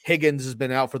Higgins has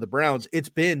been out for the Browns, it's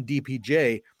been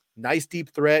DPJ. Nice deep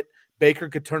threat. Baker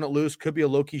could turn it loose. Could be a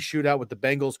low-key shootout with the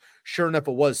Bengals. Sure enough,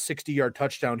 it was 60-yard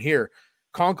touchdown here.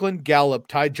 Conklin, Gallup,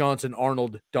 Ty Johnson,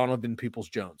 Arnold, Donovan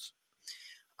Peoples-Jones.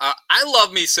 I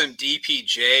love me some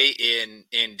DPJ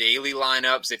in daily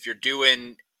lineups. If you're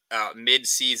doing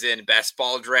mid-season best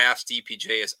ball drafts,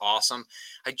 DPJ is awesome.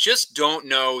 I just don't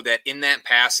know that in that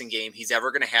passing game he's ever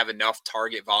going to have enough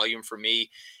target volume for me.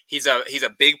 He's a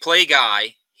big play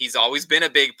guy. He's always been a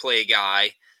big play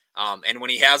guy. And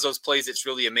when he has those plays, it's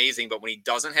really amazing. But when he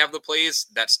doesn't have the plays,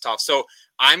 that's tough. So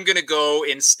I'm going to go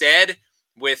instead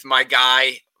with my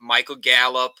guy, Michael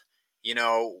Gallup.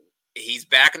 He's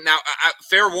back now.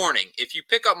 Fair warning. If you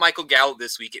pick up Michael Gallup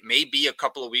this week, it may be a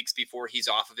couple of weeks before he's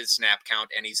off of his snap count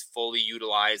and he's fully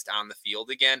utilized on the field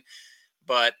again.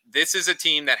 But this is a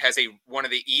team that has one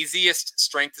of the easiest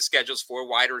strength of schedules for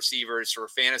wide receivers for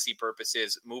fantasy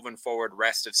purposes moving forward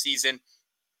rest of season.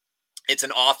 It's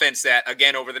an offense that,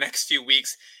 again, over the next few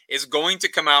weeks is going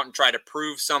to come out and try to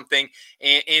prove something.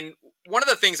 And one of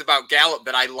the things about Gallup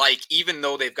that I like, even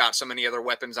though they've got so many other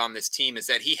weapons on this team, is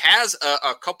that he has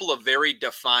a couple of very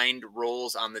defined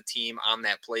roles on the team on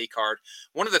that play card.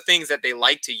 One of the things that they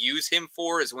like to use him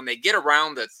for is when they get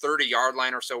around the 30-yard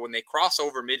line or so, when they cross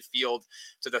over midfield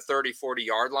to the 30,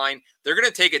 40-yard line, they're going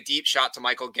to take a deep shot to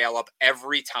Michael Gallup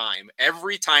every time.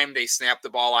 Every time they snap the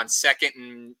ball on 2nd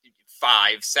and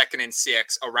 5, 2nd and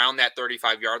 6 around that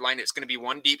 35-yard line, it's going to be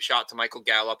one deep shot to Michael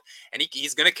Gallup, and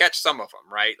he's going to catch some of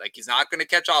them, right? Like, he's not going to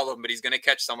catch all of them, but he's going to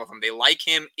catch some of them. They like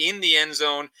him in the end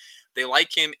zone. They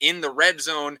like him in the red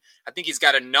zone. I think he's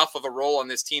got enough of a role on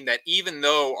this team that even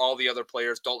though all the other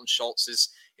players, Dalton Schultz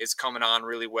is coming on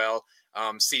really well,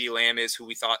 CeeDee Lamb is who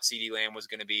we thought CeeDee Lamb was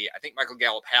going to be, I think Michael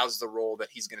Gallup has the role that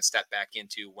he's going to step back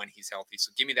into when he's healthy.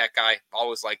 So give me that guy.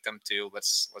 Always liked them too.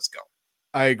 Let's go.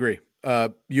 I agree.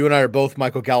 You and I are both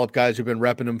Michael Gallup guys who've been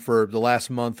repping him for the last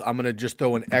month. I'm going to just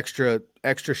throw an extra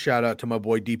shout out to my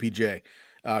boy DPJ.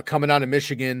 Coming out of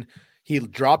Michigan, he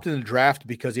dropped in the draft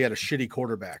because he had a shitty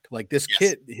quarterback. Like this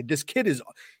kid is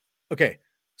okay.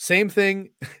 Same thing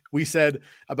we said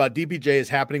about DPJ is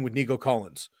happening with Nico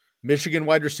Collins. Michigan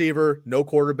wide receiver, no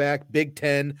quarterback, Big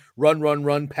Ten,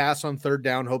 run, pass on 3rd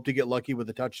down, hope to get lucky with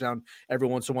a touchdown every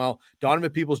once in a while.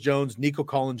 Donovan Peoples-Jones, Nico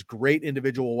Collins, great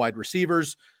individual wide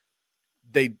receivers.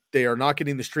 They are not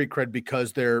getting the street cred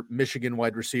because they're Michigan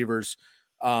wide receivers.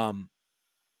 I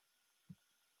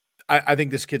think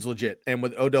this kid's legit. And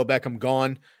with Odell Beckham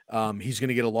gone, he's going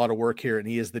to get a lot of work here, and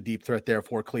he is the deep threat there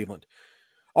for Cleveland.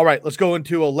 All right, let's go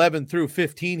into 11 through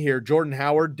 15 here. Jordan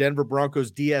Howard, Denver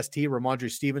Broncos DST,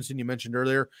 Ramondre Stevenson, you mentioned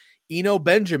earlier. Eno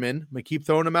Benjamin, I'm going to keep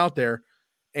throwing him out there.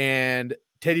 And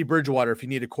Teddy Bridgewater if you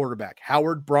need a quarterback.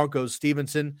 Howard, Broncos,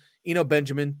 Stevenson, Eno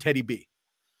Benjamin, Teddy B.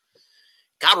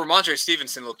 God, Ramondre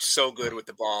Stevenson looked so good with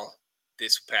the ball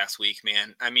this past week,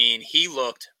 man. I mean, he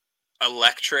looked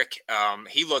electric.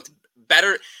 He looked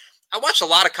better. I watched a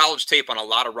lot of college tape on a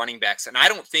lot of running backs, and I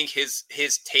don't think his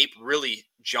tape really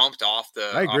jumped off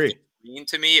the I agree. Screen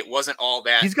to me. It wasn't all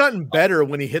that. He's gotten better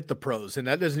when he hit the pros, and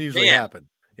that doesn't usually happen.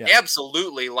 Yeah.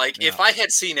 Absolutely. Like if I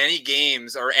had seen any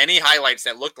games or any highlights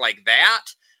that looked like that,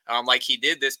 like he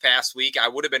did this past week, I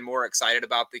would have been more excited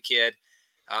about the kid.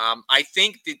 I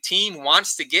think the team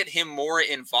wants to get him more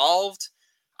involved.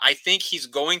 I think he's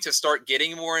going to start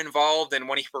getting more involved. And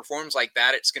when he performs like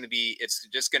that, it's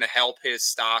just going to help his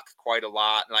stock quite a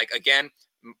lot. Like, again,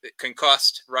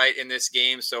 concussed right in this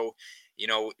game. So,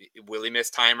 will he miss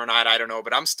time or not? I don't know,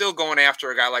 but I'm still going after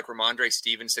a guy like Ramondre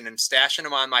Stevenson and stashing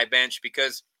him on my bench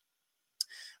because,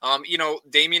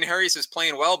 Damian Harris is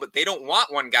playing well, but they don't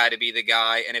want one guy to be the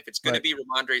guy. And if it's going to be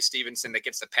Ramondre Stevenson that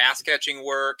gets the pass catching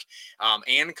work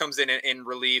and comes in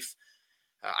relief,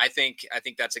 I think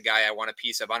that's a guy I want a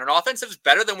piece of on an offense that's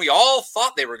better than we all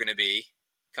thought they were going to be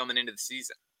coming into the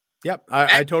season. Yep.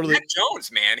 I totally. Matt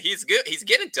Jones, man, he's good. He's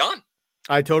getting it done.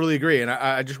 I totally agree. And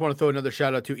I just want to throw another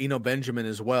shout out to Eno Benjamin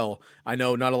as well. I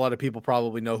know not a lot of people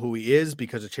probably know who he is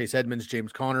because of Chase Edmonds,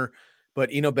 James Conner, but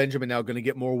Eno Benjamin now going to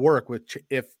get more work with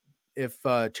if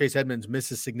Chase Edmonds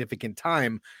misses significant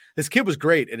time. This kid was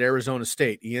great at Arizona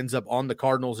State. He ends up on the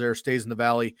Cardinals there, stays in the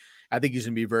Valley. I think he's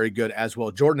going to be very good as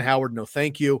well. Jordan Howard, no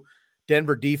thank you.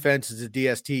 Denver defense is a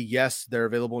DST. Yes, they're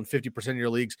available in 50% of your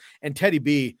leagues. And Teddy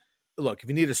B, look, if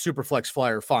you need a super flex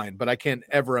flyer, fine, but I can't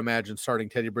ever imagine starting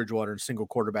Teddy Bridgewater in a single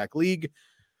quarterback league.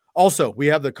 Also, we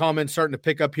have the comments starting to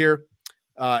pick up here.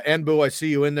 Anbu, I see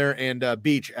you in there, and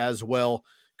Beach as well.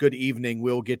 Good evening.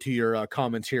 We'll get to your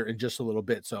comments here in just a little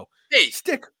bit. So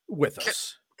stick with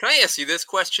us. Can I ask you this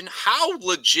question? How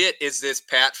legit is this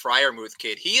Pat Freiermuth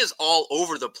kid? He is all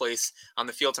over the place on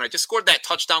the field tonight. Just scored that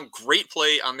touchdown. Great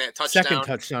play on that touchdown. Second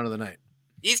touchdown of the night.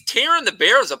 He's tearing the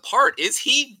Bears apart. Is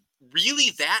he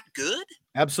really that good?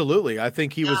 Absolutely. I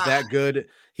think he was that good.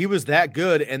 He was that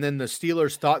good. And then the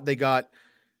Steelers thought they got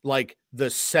like the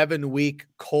 7-week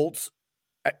Colts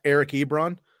Eric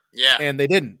Ebron. Yeah. And they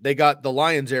didn't. They got the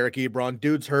Lions Eric Ebron.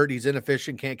 Dude's hurt. He's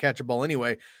inefficient. Can't catch a ball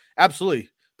anyway. Absolutely.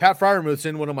 Pat Freiermuth's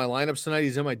in one of my lineups tonight.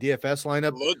 He's in my DFS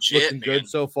lineup. Legit, looking good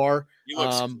so far.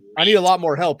 I need a lot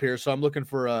more help here, so I'm looking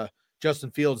for Justin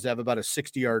Fields to have about a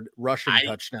 60-yard rushing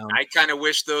touchdown. I kind of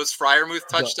wish those Freiermuth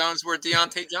touchdowns were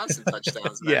Deontay Johnson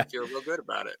touchdowns. Yeah. I feel real good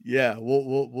about it. Yeah,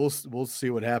 we'll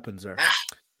see what happens there.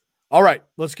 All right,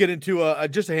 let's get into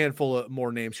just a handful of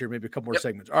more names here, maybe a couple more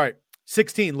segments. All right,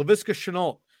 16, Laviska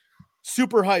Shenault.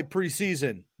 Super hype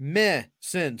preseason. Meh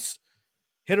since.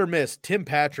 Hit or miss. Tim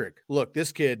Patrick. Look,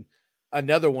 this kid,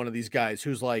 another one of these guys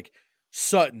who's like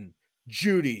Sutton,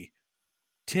 Judy,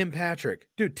 Tim Patrick.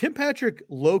 Dude, Tim Patrick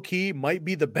low-key might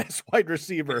be the best wide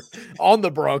receiver on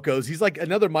the Broncos. He's like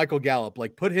another Michael Gallup.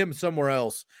 Like, put him somewhere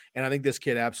else, and I think this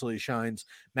kid absolutely shines.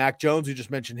 Mac Jones, we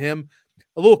just mentioned him.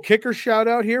 A little kicker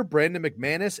shout-out here, Brandon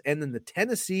McManus, and then the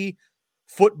Tennessee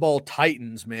Football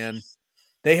Titans, man.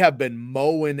 They have been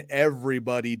mowing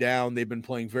everybody down. They've been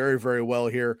playing very, very well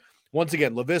here. Once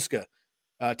again, Laviska,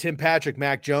 Tim Patrick,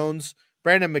 Mac Jones,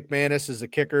 Brandon McManus is a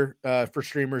kicker for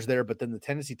streamers there, but then the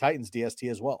Tennessee Titans DST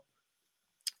as well.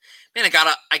 Man,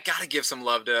 I gotta give some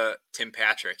love to Tim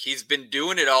Patrick. He's been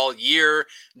doing it all year.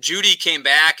 Judy came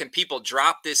back and people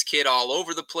dropped this kid all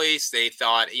over the place. They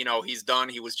thought, he's done.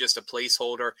 He was just a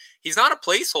placeholder. He's not a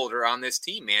placeholder on this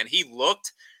team, man. He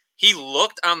looked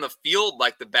on the field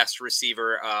like the best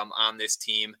receiver on this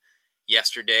team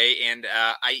yesterday. And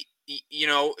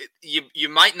you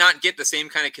might not get the same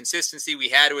kind of consistency we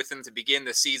had with him to begin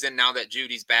the season. Now that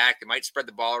Judy's back, they might spread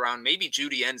the ball around. Maybe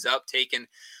Judy ends up taking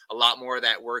a lot more of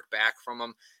that work back from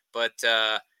him. But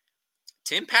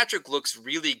Tim Patrick looks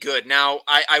really good. Now,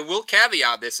 I will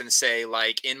caveat this and say,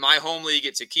 like, in my home league,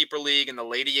 it's a keeper league, and the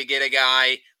later you get a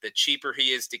guy, the cheaper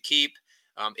he is to keep.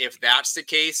 If that's the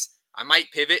case, I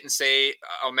might pivot and say,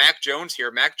 Mac Jones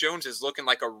here. Mac Jones is looking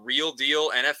like a real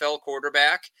deal NFL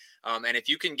quarterback. And if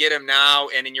you can get him now,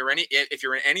 and if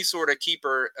you're in any sort of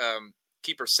keeper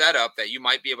setup, that you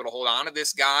might be able to hold on to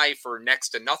this guy for next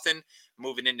to nothing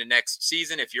moving into next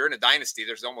season. If you're in a dynasty,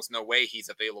 there's almost no way he's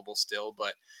available still.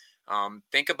 But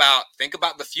think about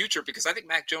the future, because I think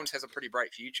Mac Jones has a pretty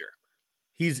bright future.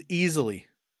 He's easily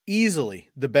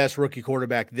the best rookie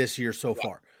quarterback this year so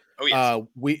far. Oh, yes.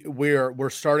 We're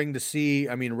starting to see,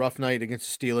 rough night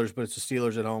against the Steelers, but it's the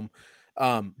Steelers at home.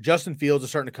 Justin Fields is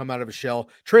starting to come out of his shell.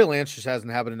 Trey Lance just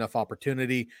hasn't had enough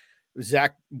opportunity.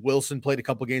 Zach Wilson played a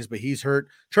couple games, but he's hurt.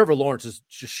 Trevor Lawrence has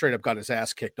just straight up got his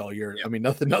ass kicked all year. Yep. I mean,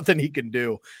 nothing he can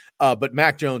do. But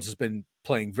Mac Jones has been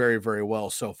playing very, very well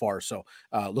so far. So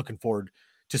looking forward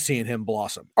to seeing him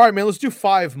blossom. All right, man, let's do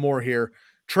 5 more here.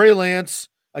 Trey Lance,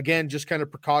 again, just kind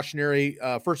of precautionary.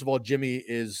 First of all, Jimmy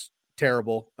is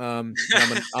terrible. I'm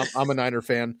a Niner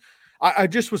fan. I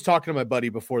just was talking to my buddy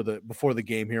before the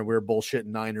game here. We were bullshitting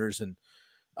Niners, and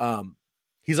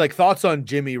he's like, thoughts on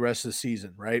Jimmy rest of the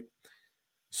season, right?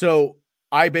 So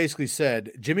I basically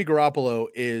said Jimmy Garoppolo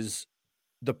is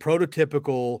the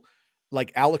prototypical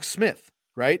like Alex Smith,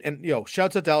 right? And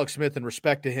shouts out to Alex Smith and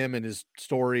respect to him and his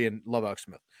story, and love Alex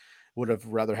Smith. Would have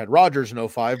rather had Rodgers in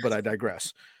 2005, but I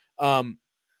digress.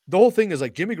 The whole thing is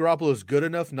like Jimmy Garoppolo is good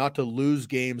enough not to lose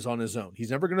games on his own.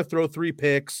 He's never going to throw 3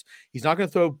 picks. He's not going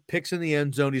to throw picks in the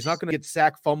end zone. He's not going to get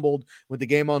sack fumbled with the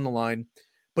game on the line,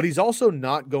 but he's also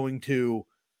not going to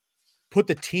put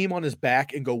the team on his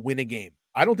back and go win a game.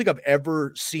 I don't think I've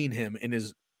ever seen him in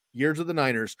his years of the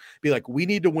Niners be like, we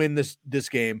need to win this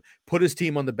game, put his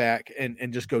team on the back and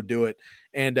just go do it.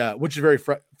 And which is very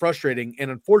frustrating.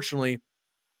 And unfortunately,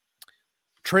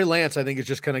 Trey Lance, I think, is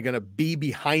just kind of going to be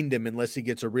behind him unless he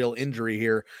gets a real injury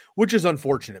here, which is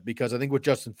unfortunate because I think with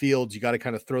Justin Fields, you got to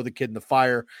kind of throw the kid in the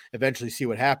fire, eventually see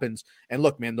what happens. And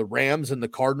look, man, the Rams and the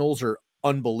Cardinals are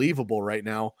unbelievable right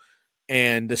now.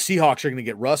 And the Seahawks are going to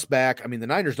get Russ back. I mean, the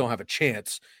Niners don't have a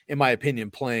chance, in my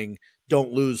opinion, playing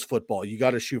don't lose football. You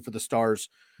got to shoot for the stars.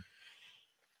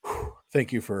 Whew.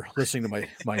 Thank you for listening to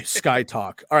my Sky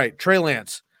talk. All right, Trey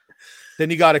Lance. Then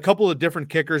you got a couple of different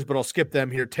kickers, but I'll skip them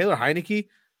here. Taylor Heineke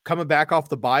coming back off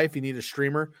the bye if you need a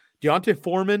streamer. Deontay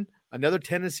Foreman, another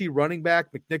Tennessee running back.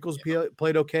 McNichols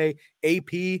played okay.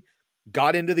 AP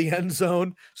got into the end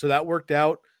zone, so that worked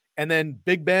out. And then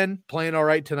Big Ben playing all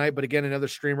right tonight, but again, another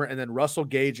streamer. And then Russell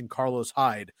Gage and Carlos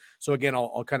Hyde. So again,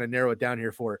 I'll kind of narrow it down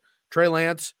here for Trey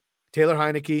Lance, Taylor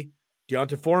Heineke,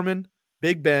 Deontay Foreman,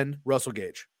 Big Ben, Russell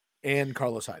Gage, and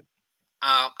Carlos Hyde.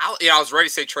 I was ready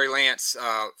to say Trey Lance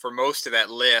for most of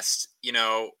that list.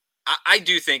 I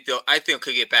do think I think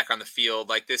he'll get back on the field.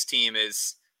 Like this team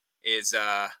is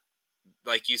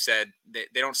like you said,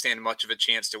 they don't stand much of a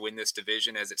chance to win this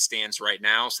division as it stands right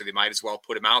now. So they might as well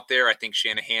put him out there. I think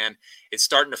Shanahan is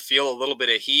starting to feel a little bit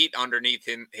of heat underneath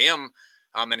him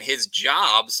and his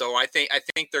job. So I think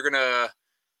they're gonna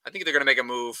make a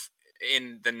move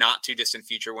in the not too distant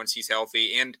future once he's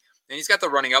healthy. And he's got the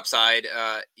running upside.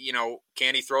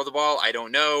 Can he throw the ball? I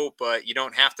don't know, but you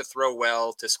don't have to throw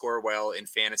well to score well in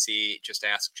fantasy. Just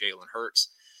ask Jalen Hurts.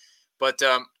 But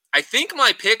I think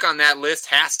my pick on that list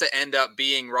has to end up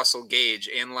being Russell Gage.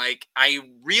 And I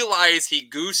realize he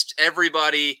goosed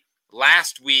everybody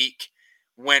last week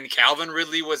when Calvin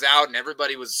Ridley was out and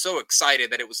everybody was so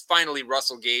excited that it was finally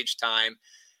Russell Gage time.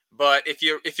 But if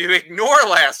you ignore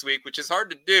last week, which is hard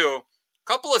to do,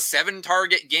 couple of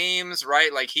 7-target games,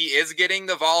 right? Like he is getting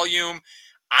the volume.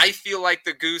 I feel like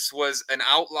the goose was an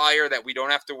outlier that we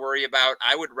don't have to worry about.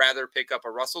 I would rather pick up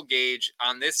a Russell Gage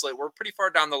on this list. We're pretty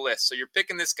far down the list. So you're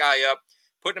picking this guy up,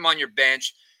 putting him on your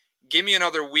bench. Give me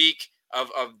another week of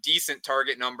decent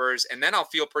target numbers, and then I'll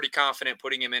feel pretty confident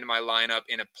putting him in my lineup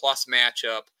in a plus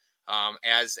matchup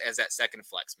as that second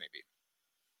flex maybe.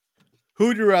 Who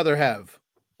would you rather have,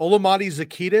 Olamide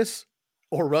Zaccheaus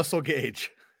or Russell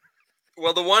Gage?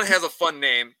 Well, the one has a fun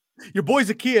name. Your boy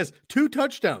Zaccheaus, 2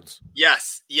 touchdowns.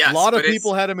 Yes. A lot of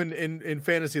people had him in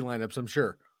fantasy lineups, I'm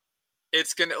sure.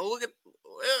 It's going to look at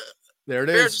there it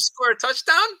Bears is. Score a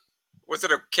touchdown? Was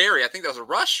it a carry? I think that was a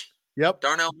rush. Yep.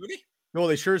 Darnell Mooney? No,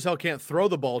 they sure as hell can't throw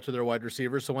the ball to their wide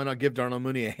receivers, so why not give Darnell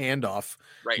Mooney a handoff?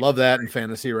 Right. Love that in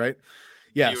fantasy, right?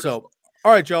 Yeah, Beautiful. So,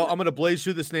 all right, Joe, I'm going to blaze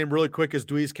through this name really quick as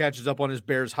Dweez catches up on his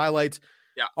Bears highlights.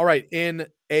 Yeah. All right, in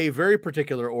a very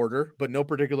particular order, but no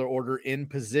particular order in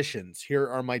positions. Here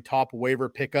are my top waiver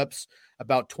pickups,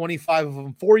 about 25 of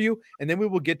them for you, and then we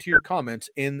will get to your comments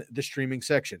in the streaming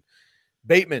section.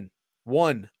 Bateman,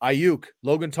 1, Ayuk,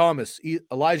 Logan Thomas,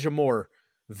 Elijah Moore,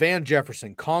 Van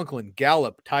Jefferson, Conklin,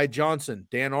 Gallup, Ty Johnson,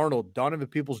 Dan Arnold, Donovan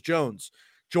Peoples-Jones,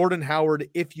 Jordan Howard,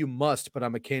 if you must, but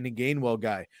I'm a Cannon Gainwell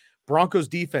guy. Broncos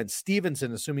defense,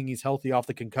 Stevenson, assuming he's healthy off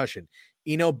the concussion.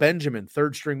 Eno Benjamin,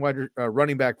 third-string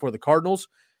running back for the Cardinals.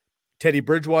 Teddy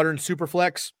Bridgewater in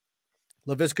Superflex.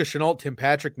 Laviska Shenault, Tim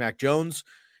Patrick, Mac Jones.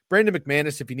 Brandon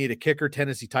McManus, if you need a kicker,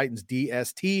 Tennessee Titans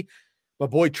DST. My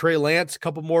boy Trey Lance, a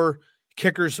couple more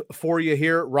kickers for you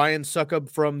here. Ryan Succop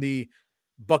from the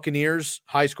Buccaneers,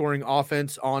 high-scoring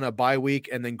offense on a bye week,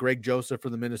 and then Greg Joseph for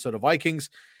the Minnesota Vikings.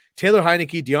 Taylor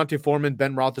Heineke, Deontay Foreman,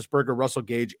 Ben Roethlisberger, Russell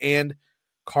Gage, and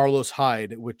Carlos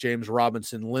Hyde with James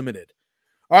Robinson limited.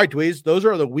 All right, Dweez, those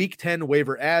are the Week 10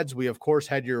 waiver ads. We, of course,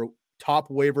 had your top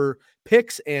waiver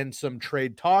picks and some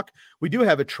trade talk. We do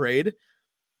have a trade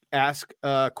ask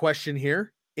question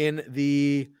here in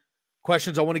the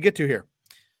questions I want to get to here.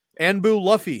 Anbu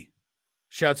Luffy,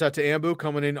 shouts out to Ambu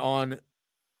coming in on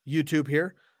YouTube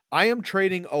here. I am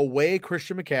trading away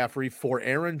Christian McCaffrey for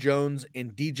Aaron Jones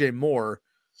and DJ Moore.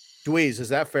 Dweez, is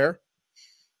that fair?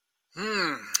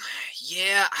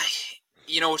 Yeah,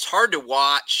 it's hard to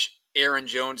watch Aaron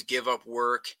Jones give up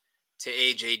work to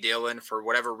A.J. Dillon. For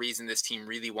whatever reason, this team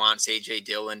really wants A.J.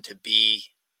 Dillon to be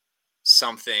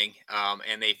something,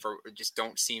 and they just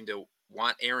don't seem to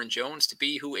want Aaron Jones to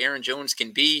be who Aaron Jones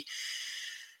can be.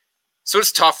 So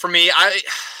it's tough for me.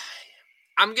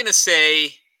 I'm going to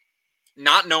say,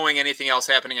 not knowing anything else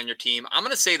happening on your team, I'm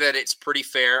going to say that it's pretty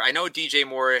fair. I know DJ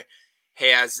Moore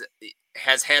has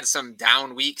had some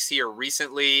down weeks here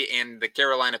recently, and the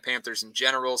Carolina Panthers in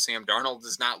general. Sam Darnold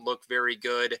does not look very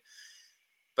good.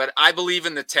 But I believe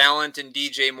in the talent in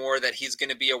DJ Moore, that he's going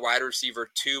to be a wide receiver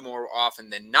 2 more often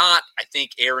than not. I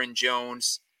think Aaron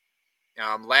Jones,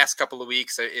 last couple of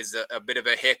weeks, is a bit of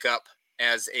a hiccup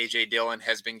as A.J. Dillon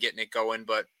has been getting it going.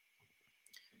 But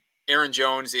Aaron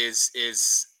Jones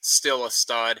is still a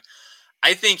stud.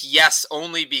 I think yes,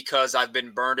 only because I've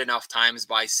been burned enough times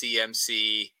by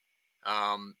CMC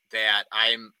that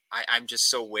I'm just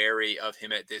so wary of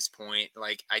him at this point.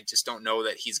 Like, I just don't know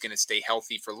that he's going to stay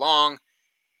healthy for long.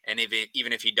 And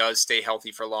even if he does stay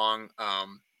healthy for long,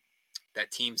 that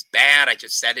team's bad. I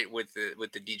just said it with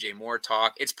the DJ Moore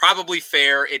talk. It's probably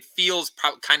fair. It feels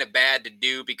kind of bad to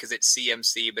do because it's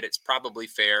CMC, but it's probably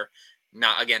fair.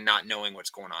 Not knowing what's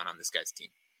going on this guy's team.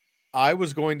 I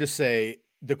was going to say,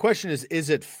 the question is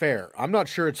it fair? I'm not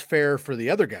sure it's fair for the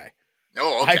other guy.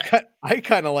 Oh, okay. I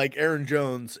kind of like Aaron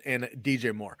Jones and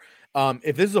DJ Moore.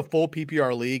 If this is a full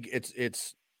PPR league,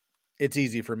 it's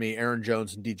easy for me, Aaron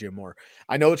Jones and DJ Moore.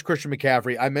 I know it's Christian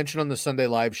McCaffrey. I mentioned on the Sunday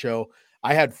Live show,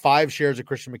 I had 5 shares of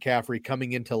Christian McCaffrey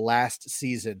coming into last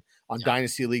season on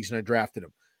Dynasty Leagues, and I drafted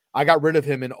him. I got rid of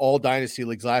him in all Dynasty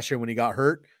Leagues last year when he got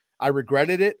hurt. I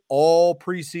regretted it all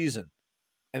preseason,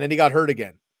 and then he got hurt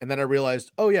again. And then I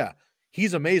realized, oh, yeah,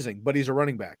 he's amazing, but he's a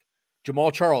running back.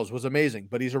 Jamal Charles was amazing,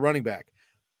 but he's a running back.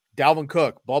 Dalvin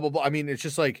Cook, blah, blah, blah. I mean, it's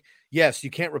just like, yes, you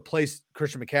can't replace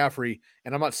Christian McCaffrey,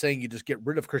 and I'm not saying you just get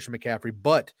rid of Christian McCaffrey,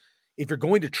 but if you're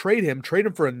going to trade him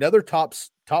for another top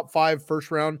 5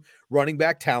 first-round running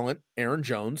back talent, Aaron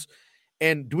Jones.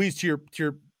 And Dweez, to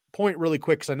your point really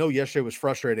quick, because I know yesterday was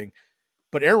frustrating,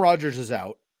 but Aaron Rodgers is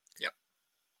out. Yep.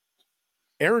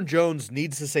 Aaron Jones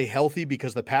needs to stay healthy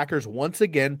because the Packers, once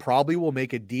again, probably will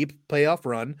make a deep playoff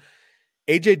run.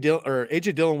 A.J.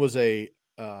 Dillon was a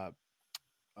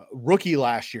rookie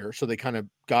last year, so they kind of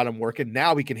got him working.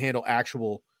 Now he can handle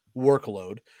actual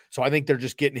workload. So I think they're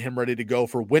just getting him ready to go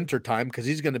for winter time because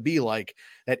he's going to be like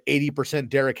that 80%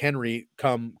 Derrick Henry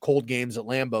come cold games at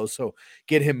Lambeau. So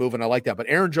get him moving. I like that. But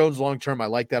Aaron Jones long-term, I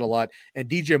like that a lot. And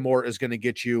DJ Moore is going to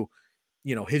get you,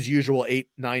 his usual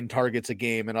 8-9 targets a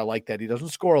game. And I like that. He doesn't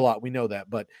score a lot. We know that.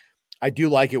 But I do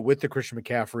like it with the Christian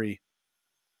McCaffrey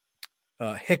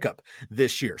hiccup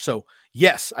this year. So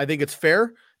yes, I think it's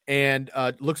fair. And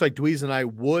looks like Dweez and I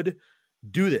would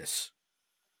do this.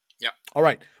 Yeah. All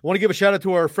right. I want to give a shout out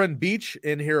to our friend Beach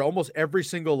in here almost every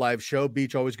single live show.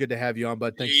 Beach, always good to have you on,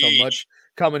 bud. Thanks so much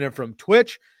coming in from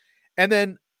Twitch. And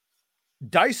then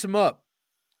dice him up.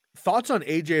 Thoughts on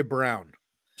AJ Brown?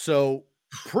 So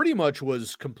pretty much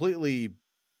was completely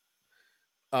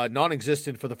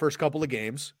non-existent for the first couple of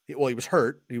games. He was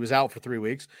hurt. He was out for 3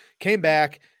 weeks. Came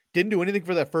back. Didn't do anything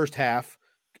for that first half.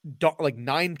 Like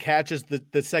 9 catches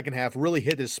the second half, really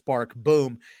hit his spark.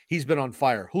 Boom. He's been on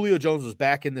fire. Julio Jones was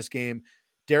back in this game.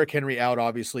 Derrick Henry out,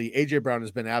 obviously. AJ Brown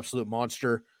has been an absolute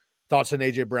monster. Thoughts on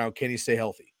AJ Brown? Can he stay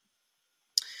healthy?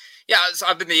 Yeah, so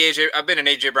I've been an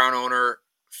AJ Brown owner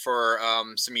for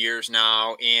some years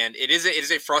now, and it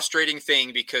is a frustrating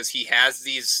thing because he has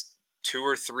these 2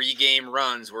 or 3 game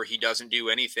runs where he doesn't do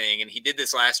anything. And he did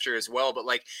this last year as well. But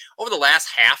like over the last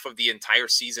half of the entire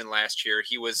season last year,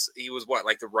 he was what,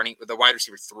 like the wide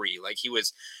receiver 3, like he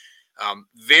was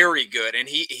very good. And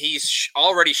he's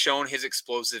already shown his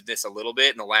explosiveness a little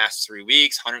bit in the last 3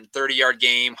 weeks, 130-yard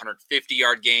game,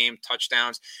 150-yard game,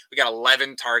 touchdowns. We got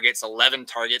 11 targets,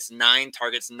 9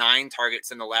 targets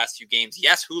in the last few games.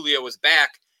 Yes, Julio was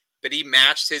back, but he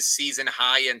matched his season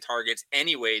high in targets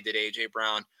anyway, did AJ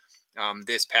Brown.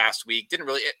 This past week,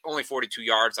 only 42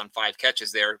 yards on 5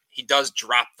 catches there. He does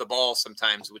drop the ball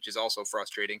sometimes, which is also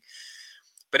frustrating.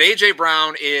 But AJ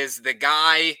Brown is the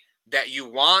guy that you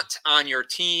want on your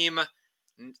team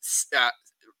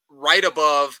right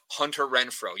above Hunter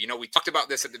Renfrow. We talked about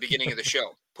this at the beginning of the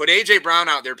show. Put A.J. Brown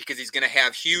out there because he's going to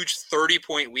have huge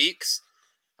 30-point weeks.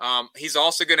 He's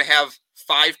also going to have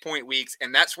 5-point weeks,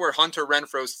 and that's where Hunter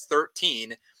Renfrow's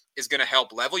 13 is going to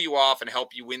help level you off and help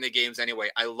you win the games anyway.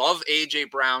 I love A.J.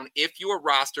 Brown. If your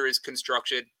roster is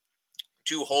constructed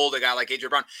to hold a guy like A.J.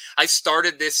 Brown, I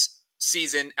started this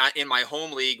season in my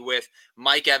home league with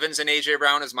Mike Evans and A.J.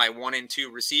 Brown as my 1 and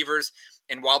 2 receivers.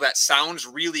 And while that sounds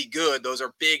really good, those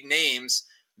are big names.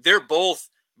 They're both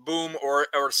boom or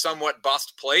somewhat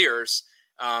bust players.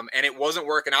 And it wasn't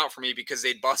working out for me because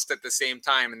they bust at the same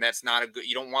time. And that's not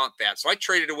you don't want that. So I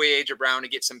traded away A.J. Brown to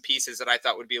get some pieces that I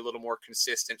thought would be a little more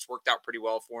consistent. It's worked out pretty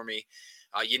well for me.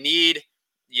 You need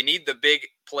the big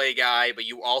play guy, but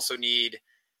you also need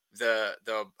the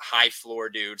high floor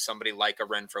dude, somebody like a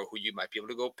Renfrow who you might be able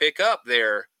to go pick up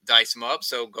there, dice them up.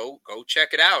 So go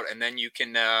check it out. And then you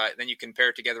can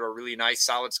pair together a really nice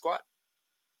solid squad.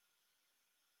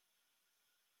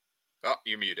 Oh,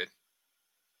 you're muted.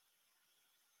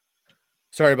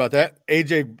 Sorry about that.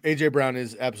 AJ Brown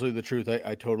is absolutely the truth.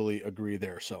 I totally agree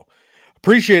there. So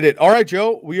appreciate it. All right,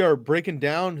 Joe, we are breaking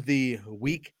down the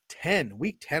week 10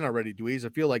 already, Dweez. I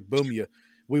feel like boom,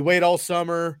 we wait all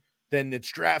summer. Then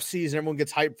it's draft season. Everyone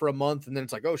gets hyped for a month. And then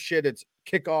it's like, oh shit, it's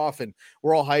kickoff and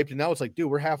we're all hyped. And now it's like, dude,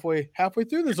 we're halfway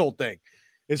through this whole thing.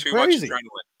 It's crazy.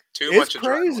 It's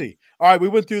crazy. All right. We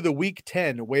went through the week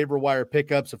 10 waiver wire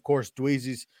pickups. Of course,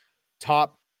 Dweezy's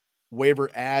top waiver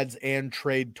ads and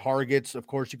trade targets. Of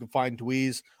course, you can find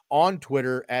Dweez on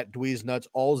Twitter at DweezNuts,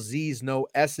 all Z's, no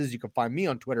S's. You can find me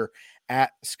on Twitter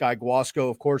at Sky Guasco.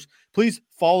 Of course, please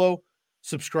follow,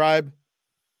 subscribe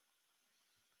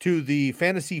to the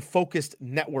Fantasy Focused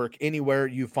Network anywhere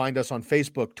you find us on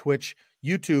Facebook, Twitch,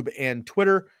 YouTube, and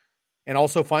Twitter. And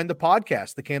also find the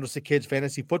podcast, the Candlestick Kids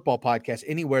Fantasy Football Podcast,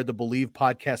 anywhere the Believe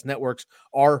podcast networks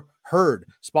are heard.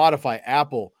 Spotify,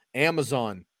 Apple,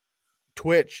 Amazon,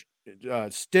 Twitch,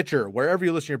 Stitcher, wherever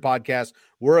you listen to your podcast,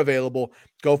 we're available.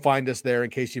 Go find us there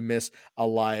in case you miss a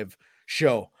live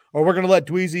show. Or we're going to let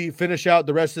Dweezy finish out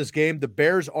the rest of this game. The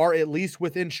Bears are at least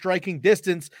within striking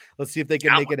distance. Let's see if they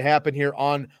can make it happen here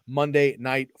on Monday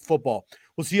Night Football.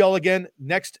 We'll see y'all again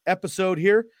next episode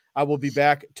here. I will be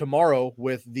back tomorrow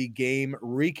with the game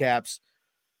recaps.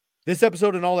 This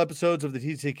episode and all episodes of the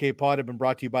TCK Pod have been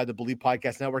brought to you by the Believe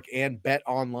Podcast Network and Bet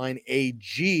Online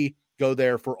AG. Go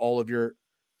there for all of your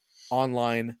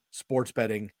online sports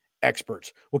betting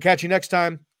experts. We'll catch you next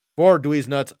time. For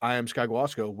DweezNuts, I am Sky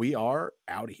Guasco. We are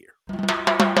out of here.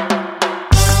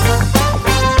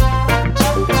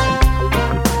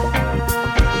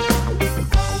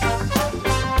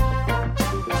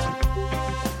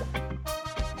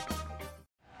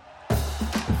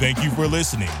 Thank you for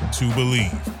listening to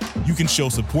Believe. You can show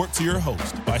support to your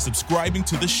host by subscribing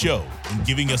to the show and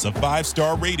giving us a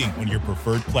 5-star rating on your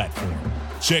preferred platform.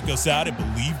 Check us out at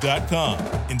Believe.com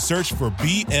and search for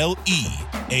BLEAV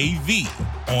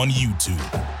on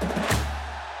YouTube.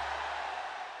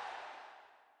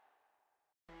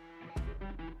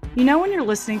 You know when you're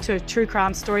listening to a true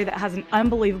crime story that has an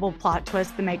unbelievable plot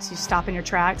twist that makes you stop in your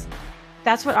tracks?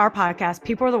 That's what our podcast,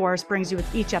 People Are the Worst, brings you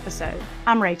with each episode.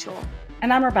 I'm Rachel.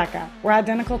 And I'm Rebecca. We're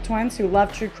identical twins who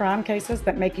love true crime cases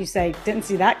that make you say, didn't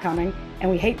see that coming,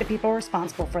 and we hate the people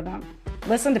responsible for them.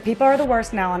 Listen to People Are the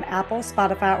Worst now on Apple,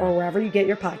 Spotify, or wherever you get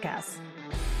your podcasts.